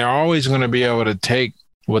 and they're always going to be able to take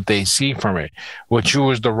what they see from it. What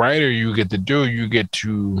you as the writer, you get to do, you get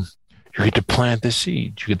to plant the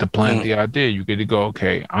seed. You get to plant the idea. You get to go,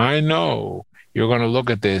 okay, I know you're going to look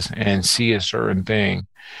at this and see a certain thing,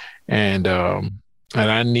 and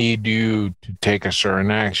I need you to take a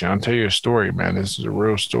certain action. I'll tell you a story, man. This is a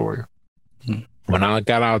real story. When I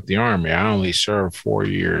got out the Army, I only served 4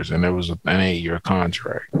 years, and it was an 8-year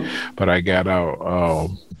contract. But I got out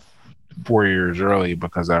 4 years early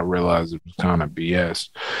because I realized it was kind of BS.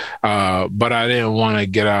 But I didn't want to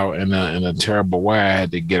get out in a terrible way. I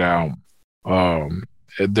had to get out.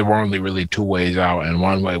 There were only really 2 ways out, and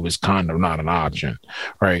one way was kind of not an option,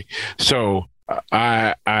 right? So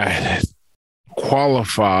I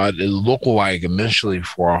qualified, it looked like initially,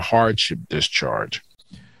 for a hardship discharge,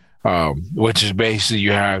 which is basically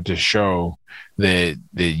you have to show that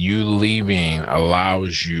you leaving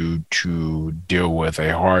allows you to deal with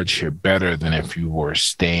a hardship better than if you were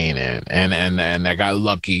staying in. And I got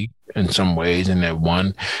lucky in some ways in that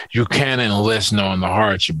one, you can enlist knowing the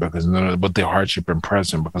hardship, but the hardship in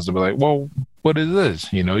present, because they'll be like, well, what is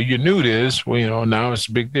this? You knew this. Well, now it's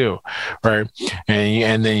a big deal, right?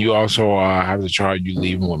 And then you also have the chart you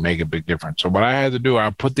leave will make a big difference. So what I had to do, I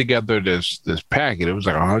put together this packet. It was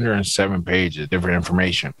like 107 pages, different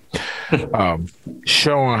information,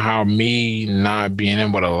 showing how me not being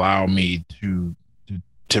able to allow me to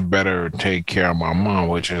better take care of my mom,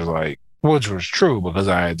 which was true because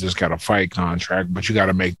I had just got a fight contract, but you got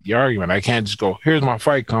to make the argument. I can't just go, here's my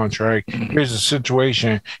fight contract, here's the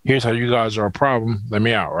situation, here's how you guys are a problem, let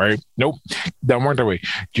me out, right? Nope, doesn't work that way.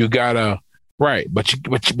 You gotta, right, but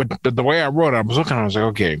the way I wrote it, I was looking, I was like,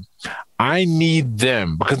 okay, I need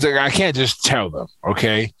them, because I can't just tell them,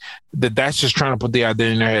 okay, that's just trying to put the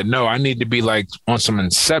idea in their head. No, I need to be like on some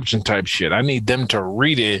Inception type shit. I need them to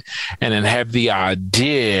read it and then have the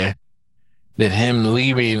idea that him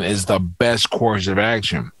leaving is the best course of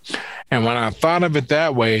action. And when I thought of it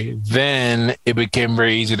that way, then it became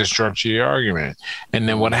very easy to structure the argument. And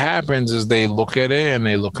then what happens is they look at it, and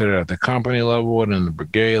they look at it at the company level, and the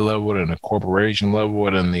brigade level, and the corporation level,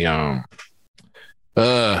 and the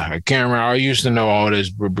I can't remember. I used to know all this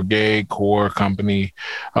brigade, corps, company,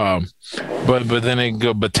 but then they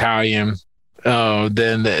go battalion.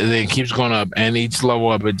 Then it keeps going up, and each level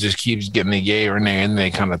up, it just keeps getting a yay or nay, and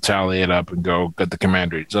they kind of tally it up and go at the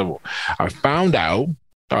commander each level. I found out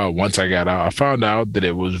once I got out, that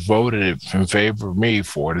it was voted in favor of me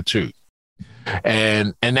 4-2,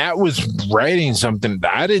 and that was writing something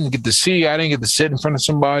that I didn't get to see. I didn't get to sit in front of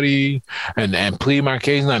somebody and plead my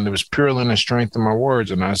case. Nothing. It was purely in the strength of my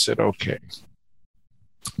words, and I said, okay.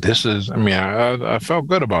 This is, I felt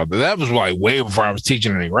good about that. That was like way before I was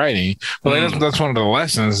teaching any writing. But that's one of the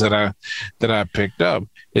lessons that I picked up,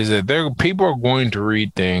 is that people are going to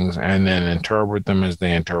read things and then interpret them as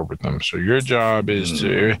they interpret them. So your job is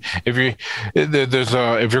to, if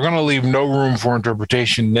you're going to leave no room for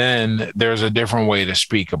interpretation, then there's a different way to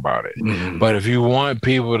speak about it. But if you want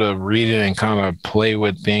people to read it and kind of play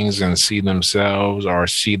with things and see themselves or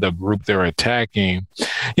see the group they're attacking,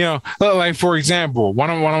 like for example, one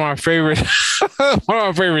of my favorite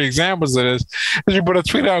examples of this is you put a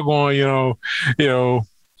tweet out going,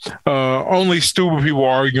 only stupid people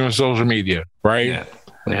argue on social media, right?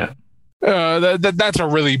 Yeah. That's a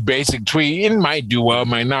really basic tweet. It might do well, it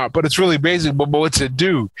might not, but it's really basic. But what's it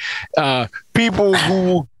do? People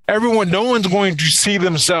no one's going to see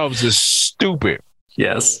themselves as stupid.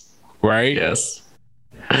 Yes. Right? Yes.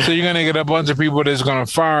 So you're going to get a bunch of people that's going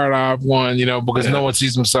to fire it off one, because no one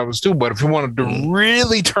sees themselves as stupid. But if you wanted to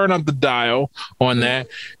really turn up the dial on that,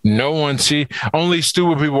 only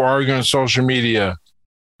stupid people argue on social media.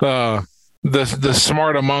 the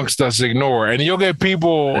smart amongst us ignore. And you'll get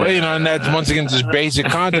people, and that's once again just basic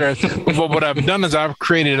contrast. But what I've done is I've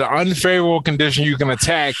created an unfavorable condition you can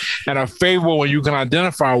attack and a favorable one you can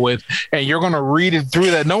identify with, and you're going to read it through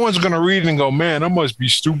that. No one's going to read it and go, man, I must be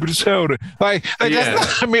stupid as hell. Like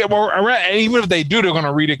that's not, I mean, even if they do, they're going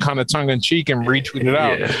to read it kind of tongue in cheek and retweet it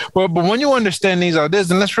out. Yeah. But when you understand these ideas,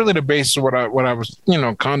 and that's really the basis of what I was,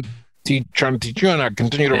 trying to teach you, and I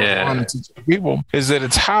continue to respond and teach people, is that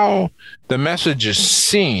it's how the message is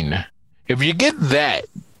seen. If you get that,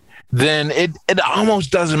 then it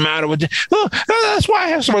almost doesn't matter what. That's why I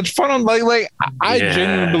have so much fun on. I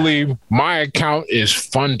genuinely believe my account is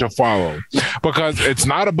fun to follow because it's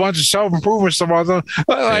not a bunch of self-improvement stuff.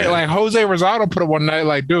 Like Jose Rosado put it one night.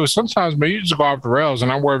 Like, dude, sometimes man, you just go off the rails,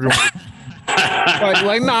 and I'm wherever you want.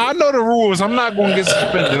 I know the rules. I'm not going to get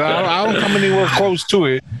suspended. I don't come anywhere close to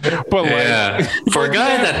it. But for a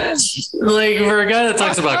guy that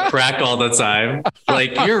talks about crack all the time,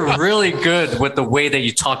 like you're really good with the way that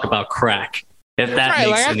you talk about crack. If that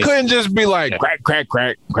makes sense. I couldn't just be like crack.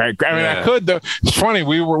 I mean, I could though. It's funny.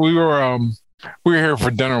 We were here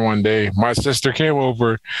for dinner one day. My sister came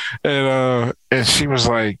over, and she was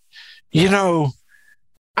like,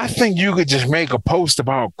 I think you could just make a post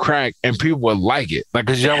about crack and people would like it. Like,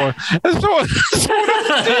 cause y'all were, on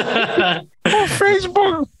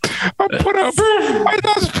Facebook, I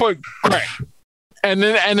just put crack. And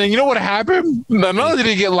then you know what happened? Not only did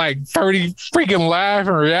he get like 30 freaking laugh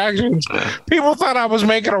and reactions, people thought I was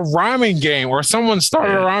making a rhyming game, or someone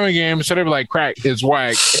started a rhyming game, so they were like, crack is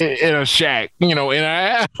whack in a shack, and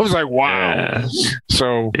I was like, wow.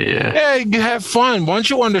 So you have fun.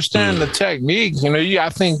 Once you understand the technique, I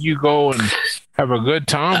think you go and have a good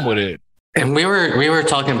time with it. And we were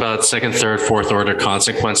talking about second, third, fourth order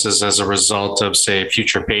consequences as a result of, say,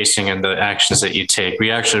 future pacing and the actions that you take. We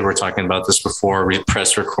actually were talking about this before we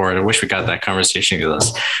press record. I wish we got that conversation with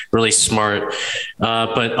us. Really smart.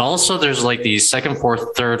 But also there's like these second,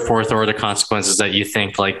 third, fourth order consequences that you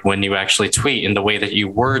think like when you actually tweet in the way that you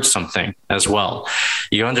word something as well.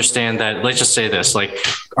 You understand that, let's just say this, like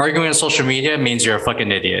arguing on social media means you're a fucking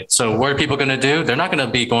idiot. So what are people going to do? They're not going to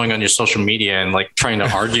be going on your social media and like trying to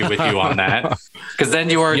argue with you on that. Because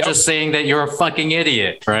then you are just saying that you're a fucking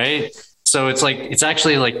idiot, right? So it's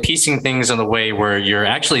actually like piecing things in a way where you're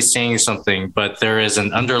actually saying something, but there is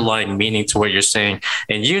an underlying meaning to what you're saying,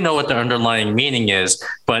 and you know what the underlying meaning is,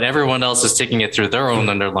 but everyone else is taking it through their own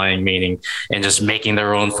underlying meaning and just making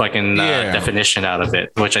their own fucking definition out of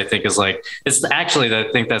it, which I think is like, it's actually, I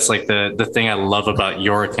think that's like the thing I love about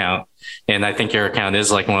your account. And I think your account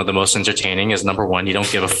is like one of the most entertaining is number one, you don't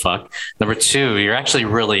give a fuck. Number two, you're actually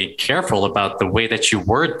really careful about the way that you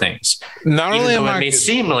word things. Not only it may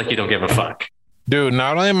seem like you don't give a fuck. Dude,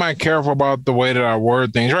 not only am I careful about the way that I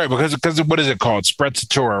word things, right? Because what is it called?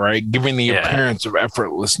 Sprezzatura, right? Giving the appearance of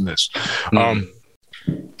effortlessness.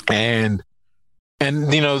 And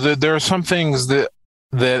there are some things that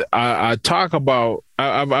I talk about.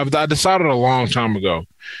 I decided a long time ago.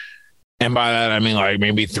 And by that, I mean like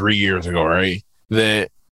maybe 3 years ago, right?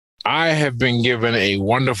 That I have been given a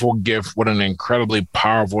wonderful gift with an incredibly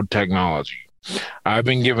powerful technology. I've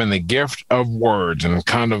been given the gift of words and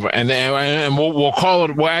and we'll call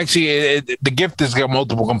it, well, actually, the gift has got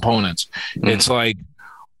multiple components. It's like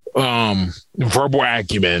verbal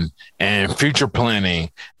acumen and future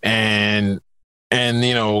planning and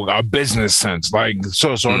a business sense, like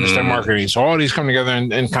so understand marketing. So all these come together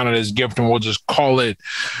and kind of this gift, and we'll just call it,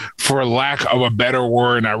 for lack of a better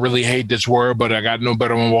word, and I really hate this word, but I got no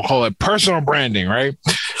better one, we'll call it personal branding, right?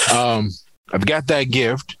 I've got that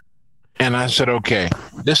gift, and I said, okay,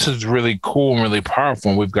 this is really cool and really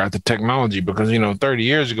powerful, and we've got the technology, because 30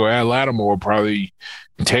 years ago, Ed Lattimore probably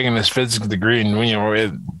taking his physics degree and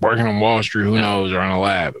working on Wall Street, who knows, or in a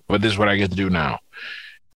lab, but this is what I get to do now.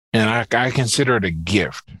 And I consider it a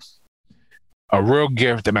gift, a real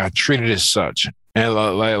gift, and I treat it as such. And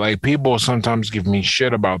like people sometimes give me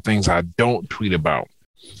shit about things I don't tweet about.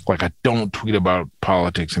 Like I don't tweet about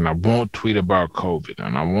politics, and I won't tweet about COVID,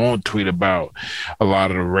 and I won't tweet about a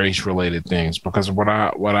lot of the race-related things, because what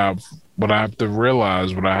I have to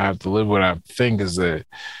realize, what I have to live, what I think is that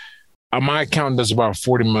my account does about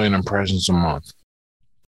 40 million impressions a month.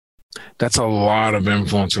 That's a lot of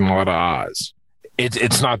influence and a lot of eyes.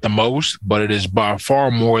 It's not the most, but it is by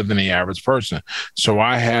far more than the average person. So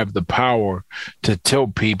I have the power to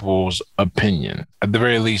tilt people's opinion, at the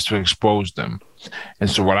very least to expose them. And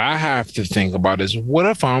so what I have to think about is, what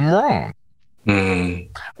if I'm wrong?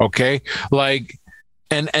 Okay? Like,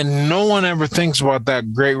 and no one ever thinks about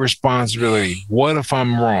that great responsibility. What if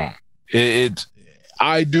I'm wrong?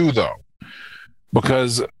 I do, though,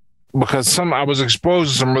 because because I was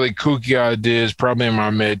exposed to some really kooky ideas probably in my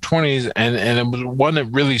mid-20s, and it was one that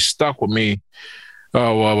really stuck with me.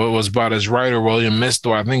 Well, it was about his writer, William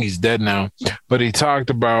Mistel. I think he's dead now, but he talked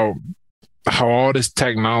about how all this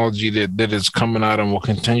technology that is coming out and will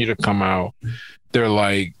continue to come out, they're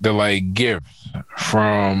like gifts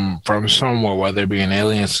from somewhere, whether it be an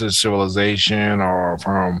alien civilization or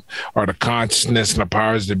the consciousness and the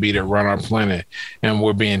powers that be that run our planet, and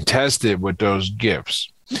we're being tested with those gifts.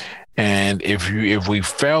 And if we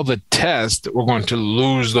fail the test, we're going to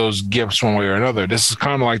lose those gifts one way or another. This is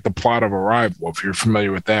kind of like the plot of Arrival, if you're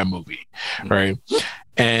familiar with that movie, right?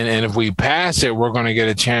 And if we pass it, we're going to get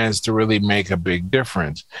a chance to really make a big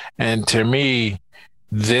difference. And to me,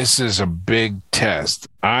 this is a big test.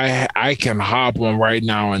 I can hop on right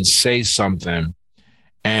now and say something,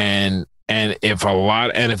 and if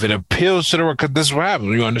it appeals to the world, because this is what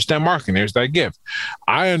happens. You understand marketing. There's that gift.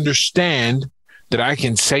 I understand that I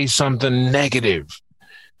can say something negative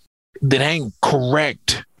that ain't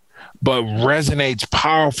correct, but resonates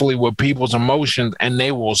powerfully with people's emotions, and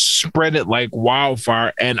they will spread it like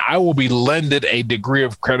wildfire. And I will be lended a degree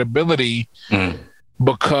of credibility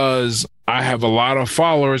because I have a lot of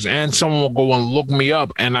followers, and someone will go and look me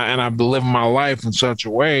up, and I've lived my life in such a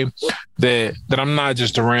way that I'm not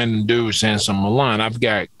just a random dude saying some malign. I've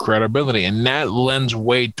got credibility, and that lends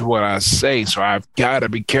weight to what I say. So I've got to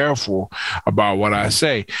be careful about what I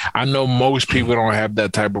say. I know most people don't have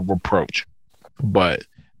that type of approach, but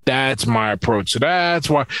that's my approach. So that's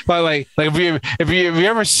why, like if you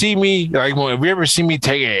ever see me, like, if you ever see me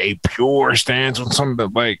take a pure stance on something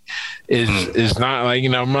that like is not like,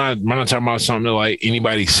 I'm not talking about something that like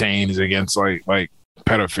anybody saying is against like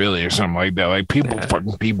pedophilia or something like that. Like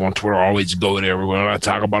fucking people on Twitter always go there when I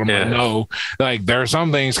talk about them. Like, no, like there are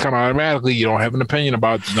some things kind of automatically you don't have an opinion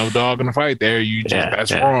about. There's no dog in the fight there. You just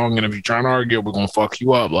that's wrong. And if you're trying to argue, we're gonna fuck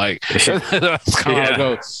you up. Like that's kind of how it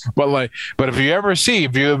goes. But if you ever see,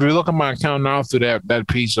 if you look at my account now through that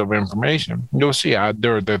piece of information, you'll see I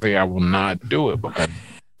will not do it because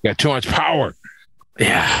you got too much power.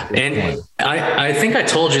 Yeah. And I think I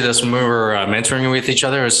told you this when we were mentoring with each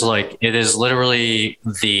other. It's like, it is literally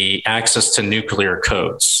the access to nuclear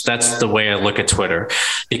codes. That's the way I look at Twitter,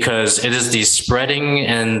 because it is the spreading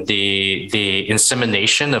and the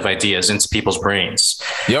insemination of ideas into people's brains.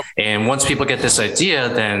 Yep. And once people get this idea,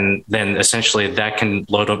 then essentially that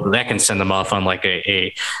can send them off on like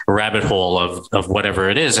a rabbit hole of whatever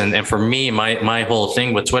it is. And for me, my whole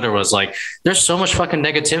thing with Twitter was like, there's so much fucking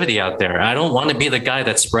negativity out there. I don't want to be the guy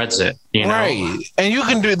that spreads it, you know? Right. And you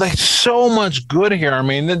can do like so much good here. I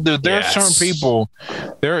mean, there are certain people,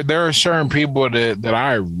 there are certain people that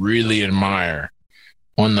I really admire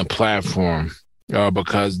on the platform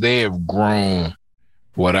because they have grown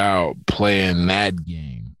without playing that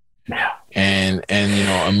game. Yeah. And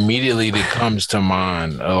immediately that comes to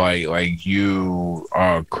mind, like you,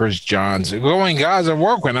 Chris Johnson, going guys I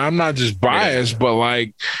work with. I'm not just biased, but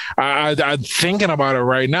like I'm thinking about it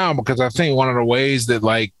right now because I think one of the ways that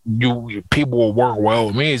like people will work well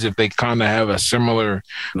with me is if they kind of have a similar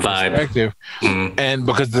perspective, and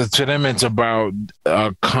because to them it's about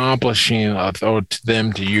accomplishing, or to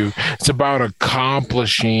them to you, it's about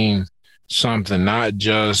accomplishing something, not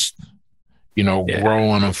just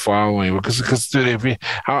growing and following, because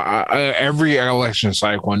every election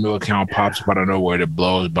cycle, a new account pops up out of nowhere that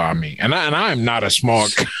blows by me, and I'm not a small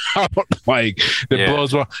account like that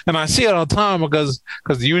blows by, and I see it all the time because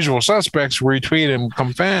the usual suspects retweet and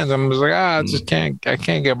become fans. I'm just like, I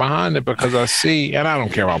can't get behind it because I see, and I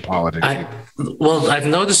don't care about politics. I've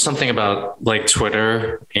noticed something about like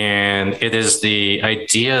Twitter, and it is the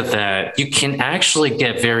idea that you can actually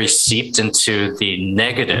get very seeped into the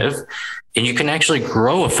negative. And you can actually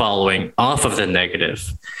grow a following off of the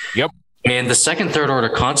negative. Yep. And the second, third order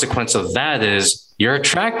consequence of that is you're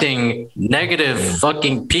attracting negative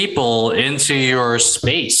fucking people into your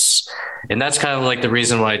space. And that's kind of like the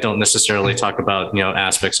reason why I don't necessarily talk about,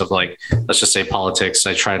 aspects of like, let's just say politics.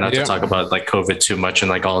 I try not to talk about like COVID too much and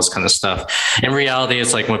like all this kind of stuff. In reality,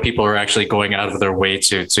 it's like when people are actually going out of their way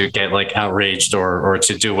to get like outraged or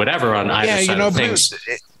to do whatever on either side of things.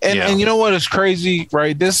 And you know what is crazy,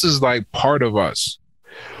 right? This is like part of us.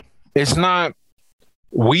 It's not,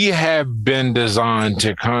 we have been designed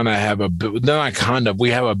to kind of have we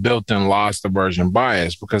have a built-in loss aversion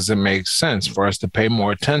bias because it makes sense for us to pay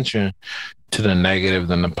more attention to the negative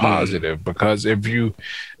than the positive. Because if you,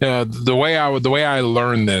 the way I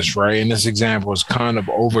learned this, right, and this example is kind of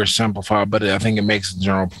oversimplified, but I think it makes a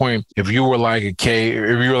general point. If you were like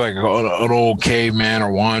an old caveman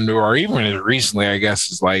or wanderer, or even as recently, I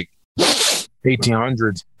guess it's like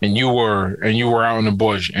 1800s, and you were out in the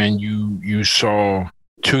bush and you saw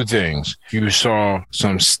two things. You saw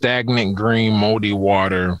some stagnant green moldy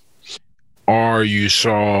water, or you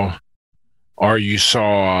saw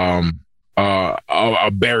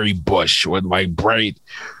a berry bush with like bright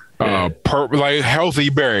purple, like healthy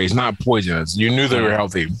berries, not poisonous. You knew they were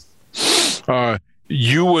healthy.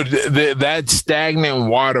 That stagnant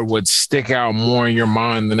water would stick out more in your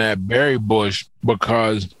mind than that berry bush,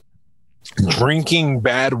 because drinking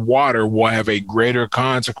bad water will have a greater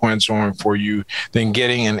consequence for you than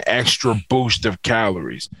getting an extra boost of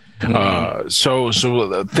calories. So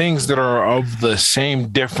things that are of the same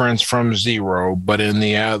difference from zero, but in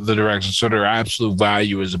the other direction, so their absolute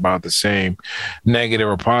value is about the same, negative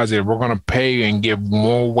or positive, we're going to pay and give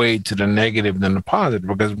more weight to the negative than the positive,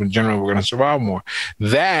 because in general, we're going to survive more.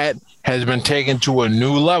 That has been taken to a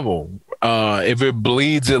new level. If it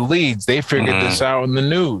bleeds, it leads. They figured this out in the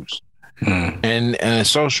news. And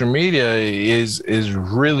social media is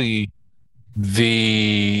really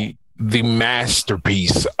the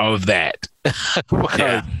masterpiece of that.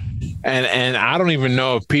 And I don't even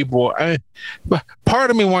know if people, but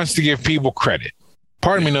part of me wants to give people credit.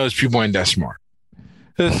 Part of me knows people ain't that smart.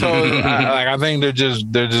 So I think they're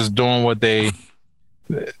just doing what they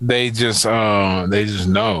just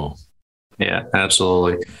know. Yeah,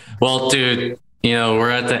 absolutely. Well, dude, we're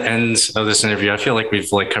at the end of this interview. I feel like we've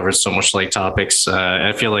covered so much topics.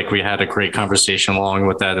 I feel like we had a great conversation along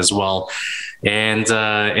with that as well. And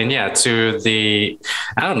yeah,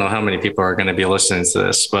 I don't know how many people are going to be listening to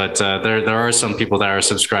this, but there are some people that are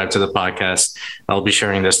subscribed to the podcast. I'll be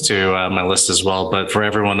sharing this to my list as well. But for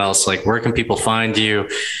everyone else, where can people find you?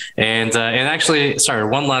 And actually, sorry,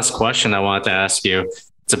 one last question I wanted to ask you.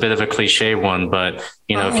 It's a bit of a cliche one, but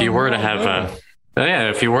if you were to have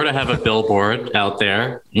if you were to have a billboard out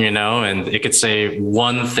there, and it could say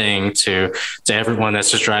one thing to everyone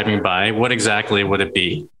that's just driving by, what exactly would it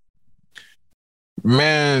be?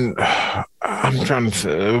 Man, I'm trying to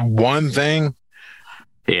say one thing.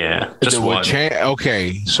 Yeah, just one.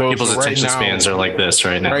 Okay, so people's attention spans are like this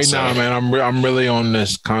right now. Right now, man, I'm really on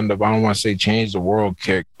this kind of, I don't want to say change the world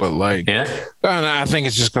kick, but and I think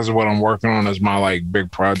it's just because of what I'm working on as my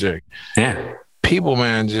big project. Yeah. People,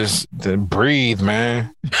 man, just breathe,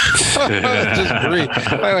 man. Just breathe.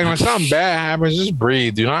 When something bad happens, just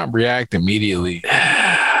breathe. Do not react immediately.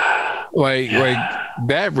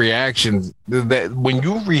 That reaction, that when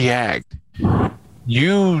you react,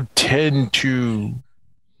 you tend to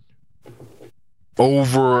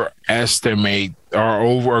overestimate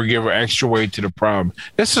or give extra weight to the problem.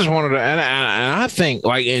 This is one of the, and I think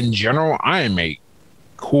in general, I am a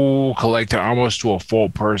cool, collected, almost to a full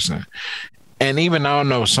person. And even though I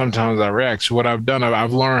know sometimes I react, so what I've done,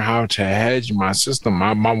 I've learned how to hedge my system.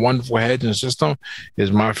 My wonderful hedging system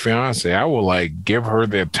is my fiance. I will tell her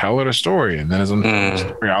the story, and then as I'm telling the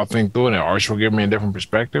story, I'll think through it, and Arch will give me a different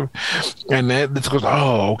perspective, and then it goes,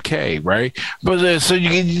 oh, okay, right. But so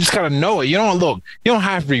you just gotta know it. You don't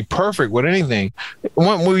have to be perfect with anything.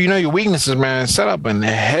 When you know your weaknesses, man, set up and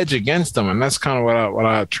hedge against them, and that's kind of what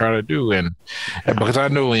I try to do. And because I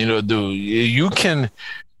know you can.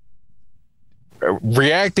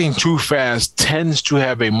 Reacting too fast tends to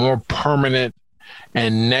have a more permanent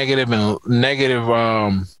and negative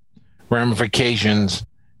ramifications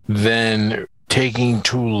than taking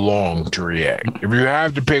too long to react. If you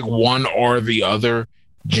have to pick one or the other,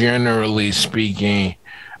 generally speaking,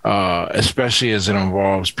 especially as it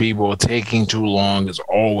involves people, taking too long is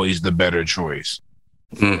always the better choice.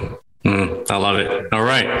 I love it. All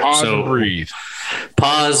right. Pause and breathe.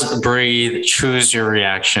 Pause, breathe, choose your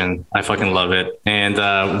reaction. I fucking love it. And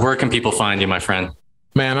where can people find you, my friend?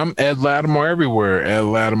 Man, I'm Ed Lattimore everywhere. Ed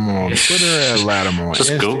Lattimore on Twitter, Ed Lattimore. Just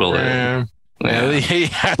Instagram. Google it. Yeah,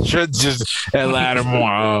 I should just Ed Lattimore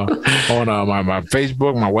on my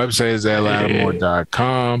Facebook. My website is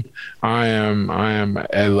edlattimore.com. I am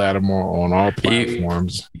Ed Lattimore on all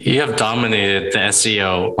platforms. You have dominated the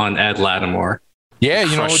SEO on Ed Lattimore. Yeah,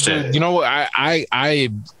 you know what? I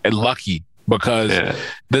am lucky because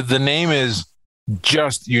the name is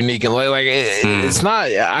just unique and it's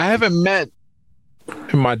not. I haven't met.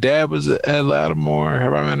 My dad was Ed Lattimore.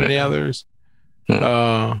 Have I met any others?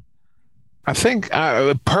 I think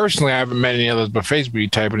personally I haven't met any others, but Facebook, you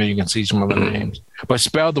type it in, you can see some other names. But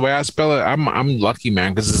spelled the way I spell it, I'm lucky,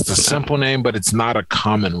 man, because it's a simple name, but it's not a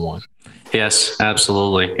common one. Yes,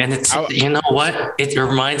 absolutely. And it's, you know what? It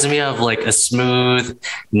reminds me of like a smooth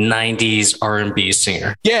 90s R&B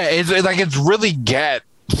singer. Yeah, it's really got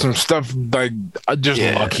some stuff like just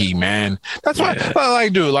lucky, man. That's what I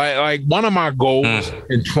like, dude. Like one of my goals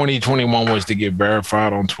in 2021 was to get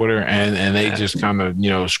verified on Twitter, and they just kind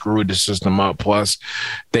of screwed the system up. Plus,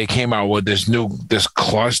 they came out with this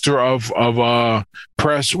cluster of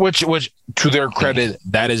press, which to their credit,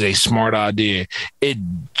 that is a smart idea. It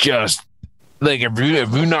just like if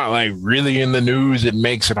you're not like really in the news, it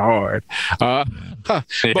makes it hard. But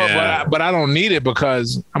I don't need it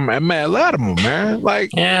because I'm Matt Latimer, man.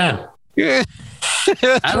 Like yeah.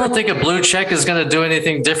 I don't think a blue check is going to do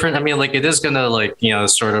anything different. I mean, like it is going to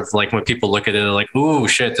sort of like when people look at it, like, ooh,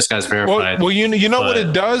 shit, this guy's verified. Well, what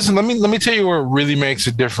it does? Let me tell you where it really makes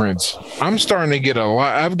a difference. I'm starting to get a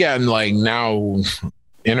lot. I've gotten like now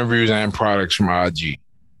interviews and products from IG.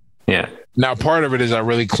 Yeah. Now, part of it is I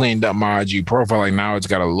really cleaned up my IG profile. Like now it's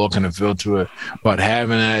got a look and a feel to it. But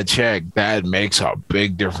having that check, that makes a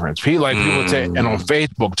big difference. People say, and on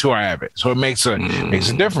Facebook too, I have it. So it makes a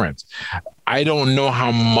difference. I don't know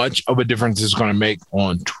how much of a difference it's going to make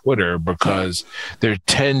on Twitter because there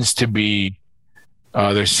seems to be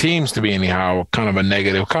anyhow kind of a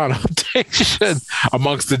negative connotation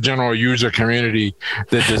amongst the general user community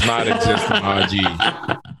that does not exist in IG.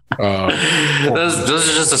 Those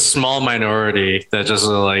are just a small minority that just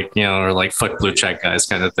are like fuck blue check guys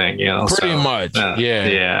kind of thing, Pretty much.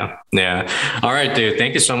 Yeah. All right, dude.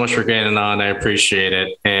 Thank you so much for getting on. I appreciate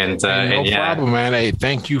it. And no problem, man. Hey,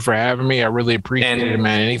 thank you for having me. I really appreciate it,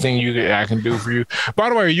 man. Anything I can do for you. By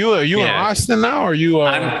the way, are you in Austin now? Or are you?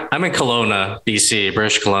 I'm in Kelowna, BC,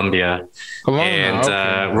 British Columbia.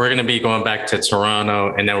 And we're going to be going back to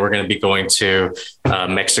Toronto, and then we're going to be going to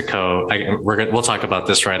Mexico. We'll talk about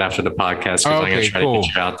this right after the podcast because I'm going to try to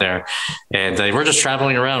get you out there. And we're just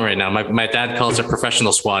traveling around right now. My dad calls it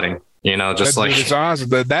professional swatting. It's awesome.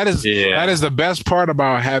 That is the best part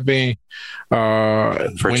about having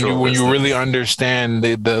when you really understand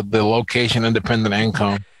the location independent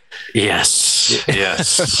income. Yes.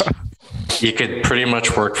 You could pretty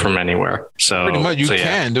much work from anywhere. So pretty much you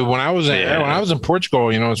can, dude. When I was in Portugal,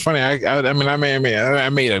 it's funny. I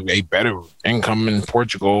made a better income in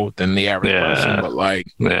Portugal than the average person, but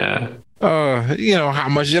how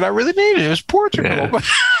much did I really need? It was Portugal.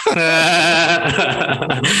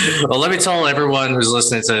 Well, let me tell everyone who's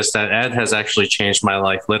listening to this that Ed has actually changed my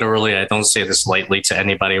life. Literally, I don't say this lightly to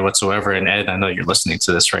anybody whatsoever. And Ed, I know you're listening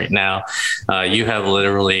to this right now. You have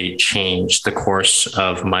literally changed the course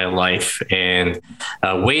of my life in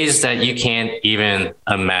ways that you can't even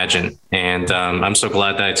imagine. And I'm so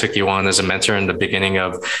glad that I took you on as a mentor in the beginning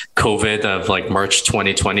of COVID of like March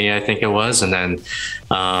 2020, I think it was. And then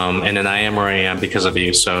I am where I am because of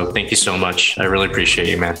you. So thank you so much. I really appreciate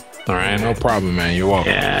you, man. All right. No problem, man. You're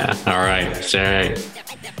welcome. Yeah. All right.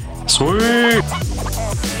 Sweet.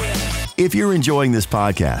 If you're enjoying this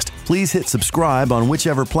podcast, please hit subscribe on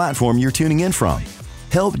whichever platform you're tuning in from.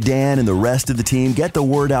 Help Dan and the rest of the team get the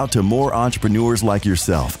word out to more entrepreneurs like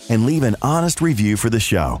yourself and leave an honest review for the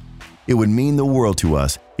show. It would mean the world to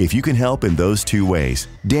us if you can help in those two ways.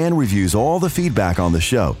 Dan reviews all the feedback on the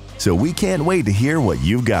show, so we can't wait to hear what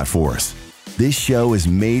you've got for us. This show is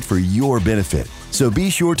made for your benefit, so be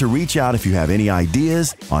sure to reach out if you have any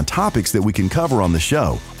ideas on topics that we can cover on the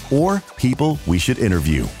show or people we should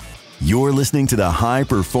interview. You're listening to the High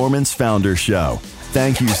Performance Founder Show.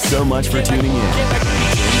 Thank you so much for tuning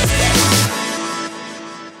in.